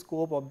beyond the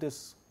scope of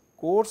this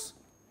course.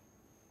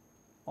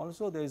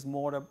 Also, there is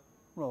more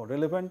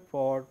relevant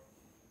for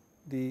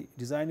the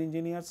design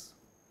engineers,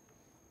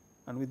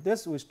 and with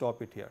this we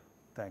stop it here.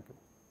 Thank you.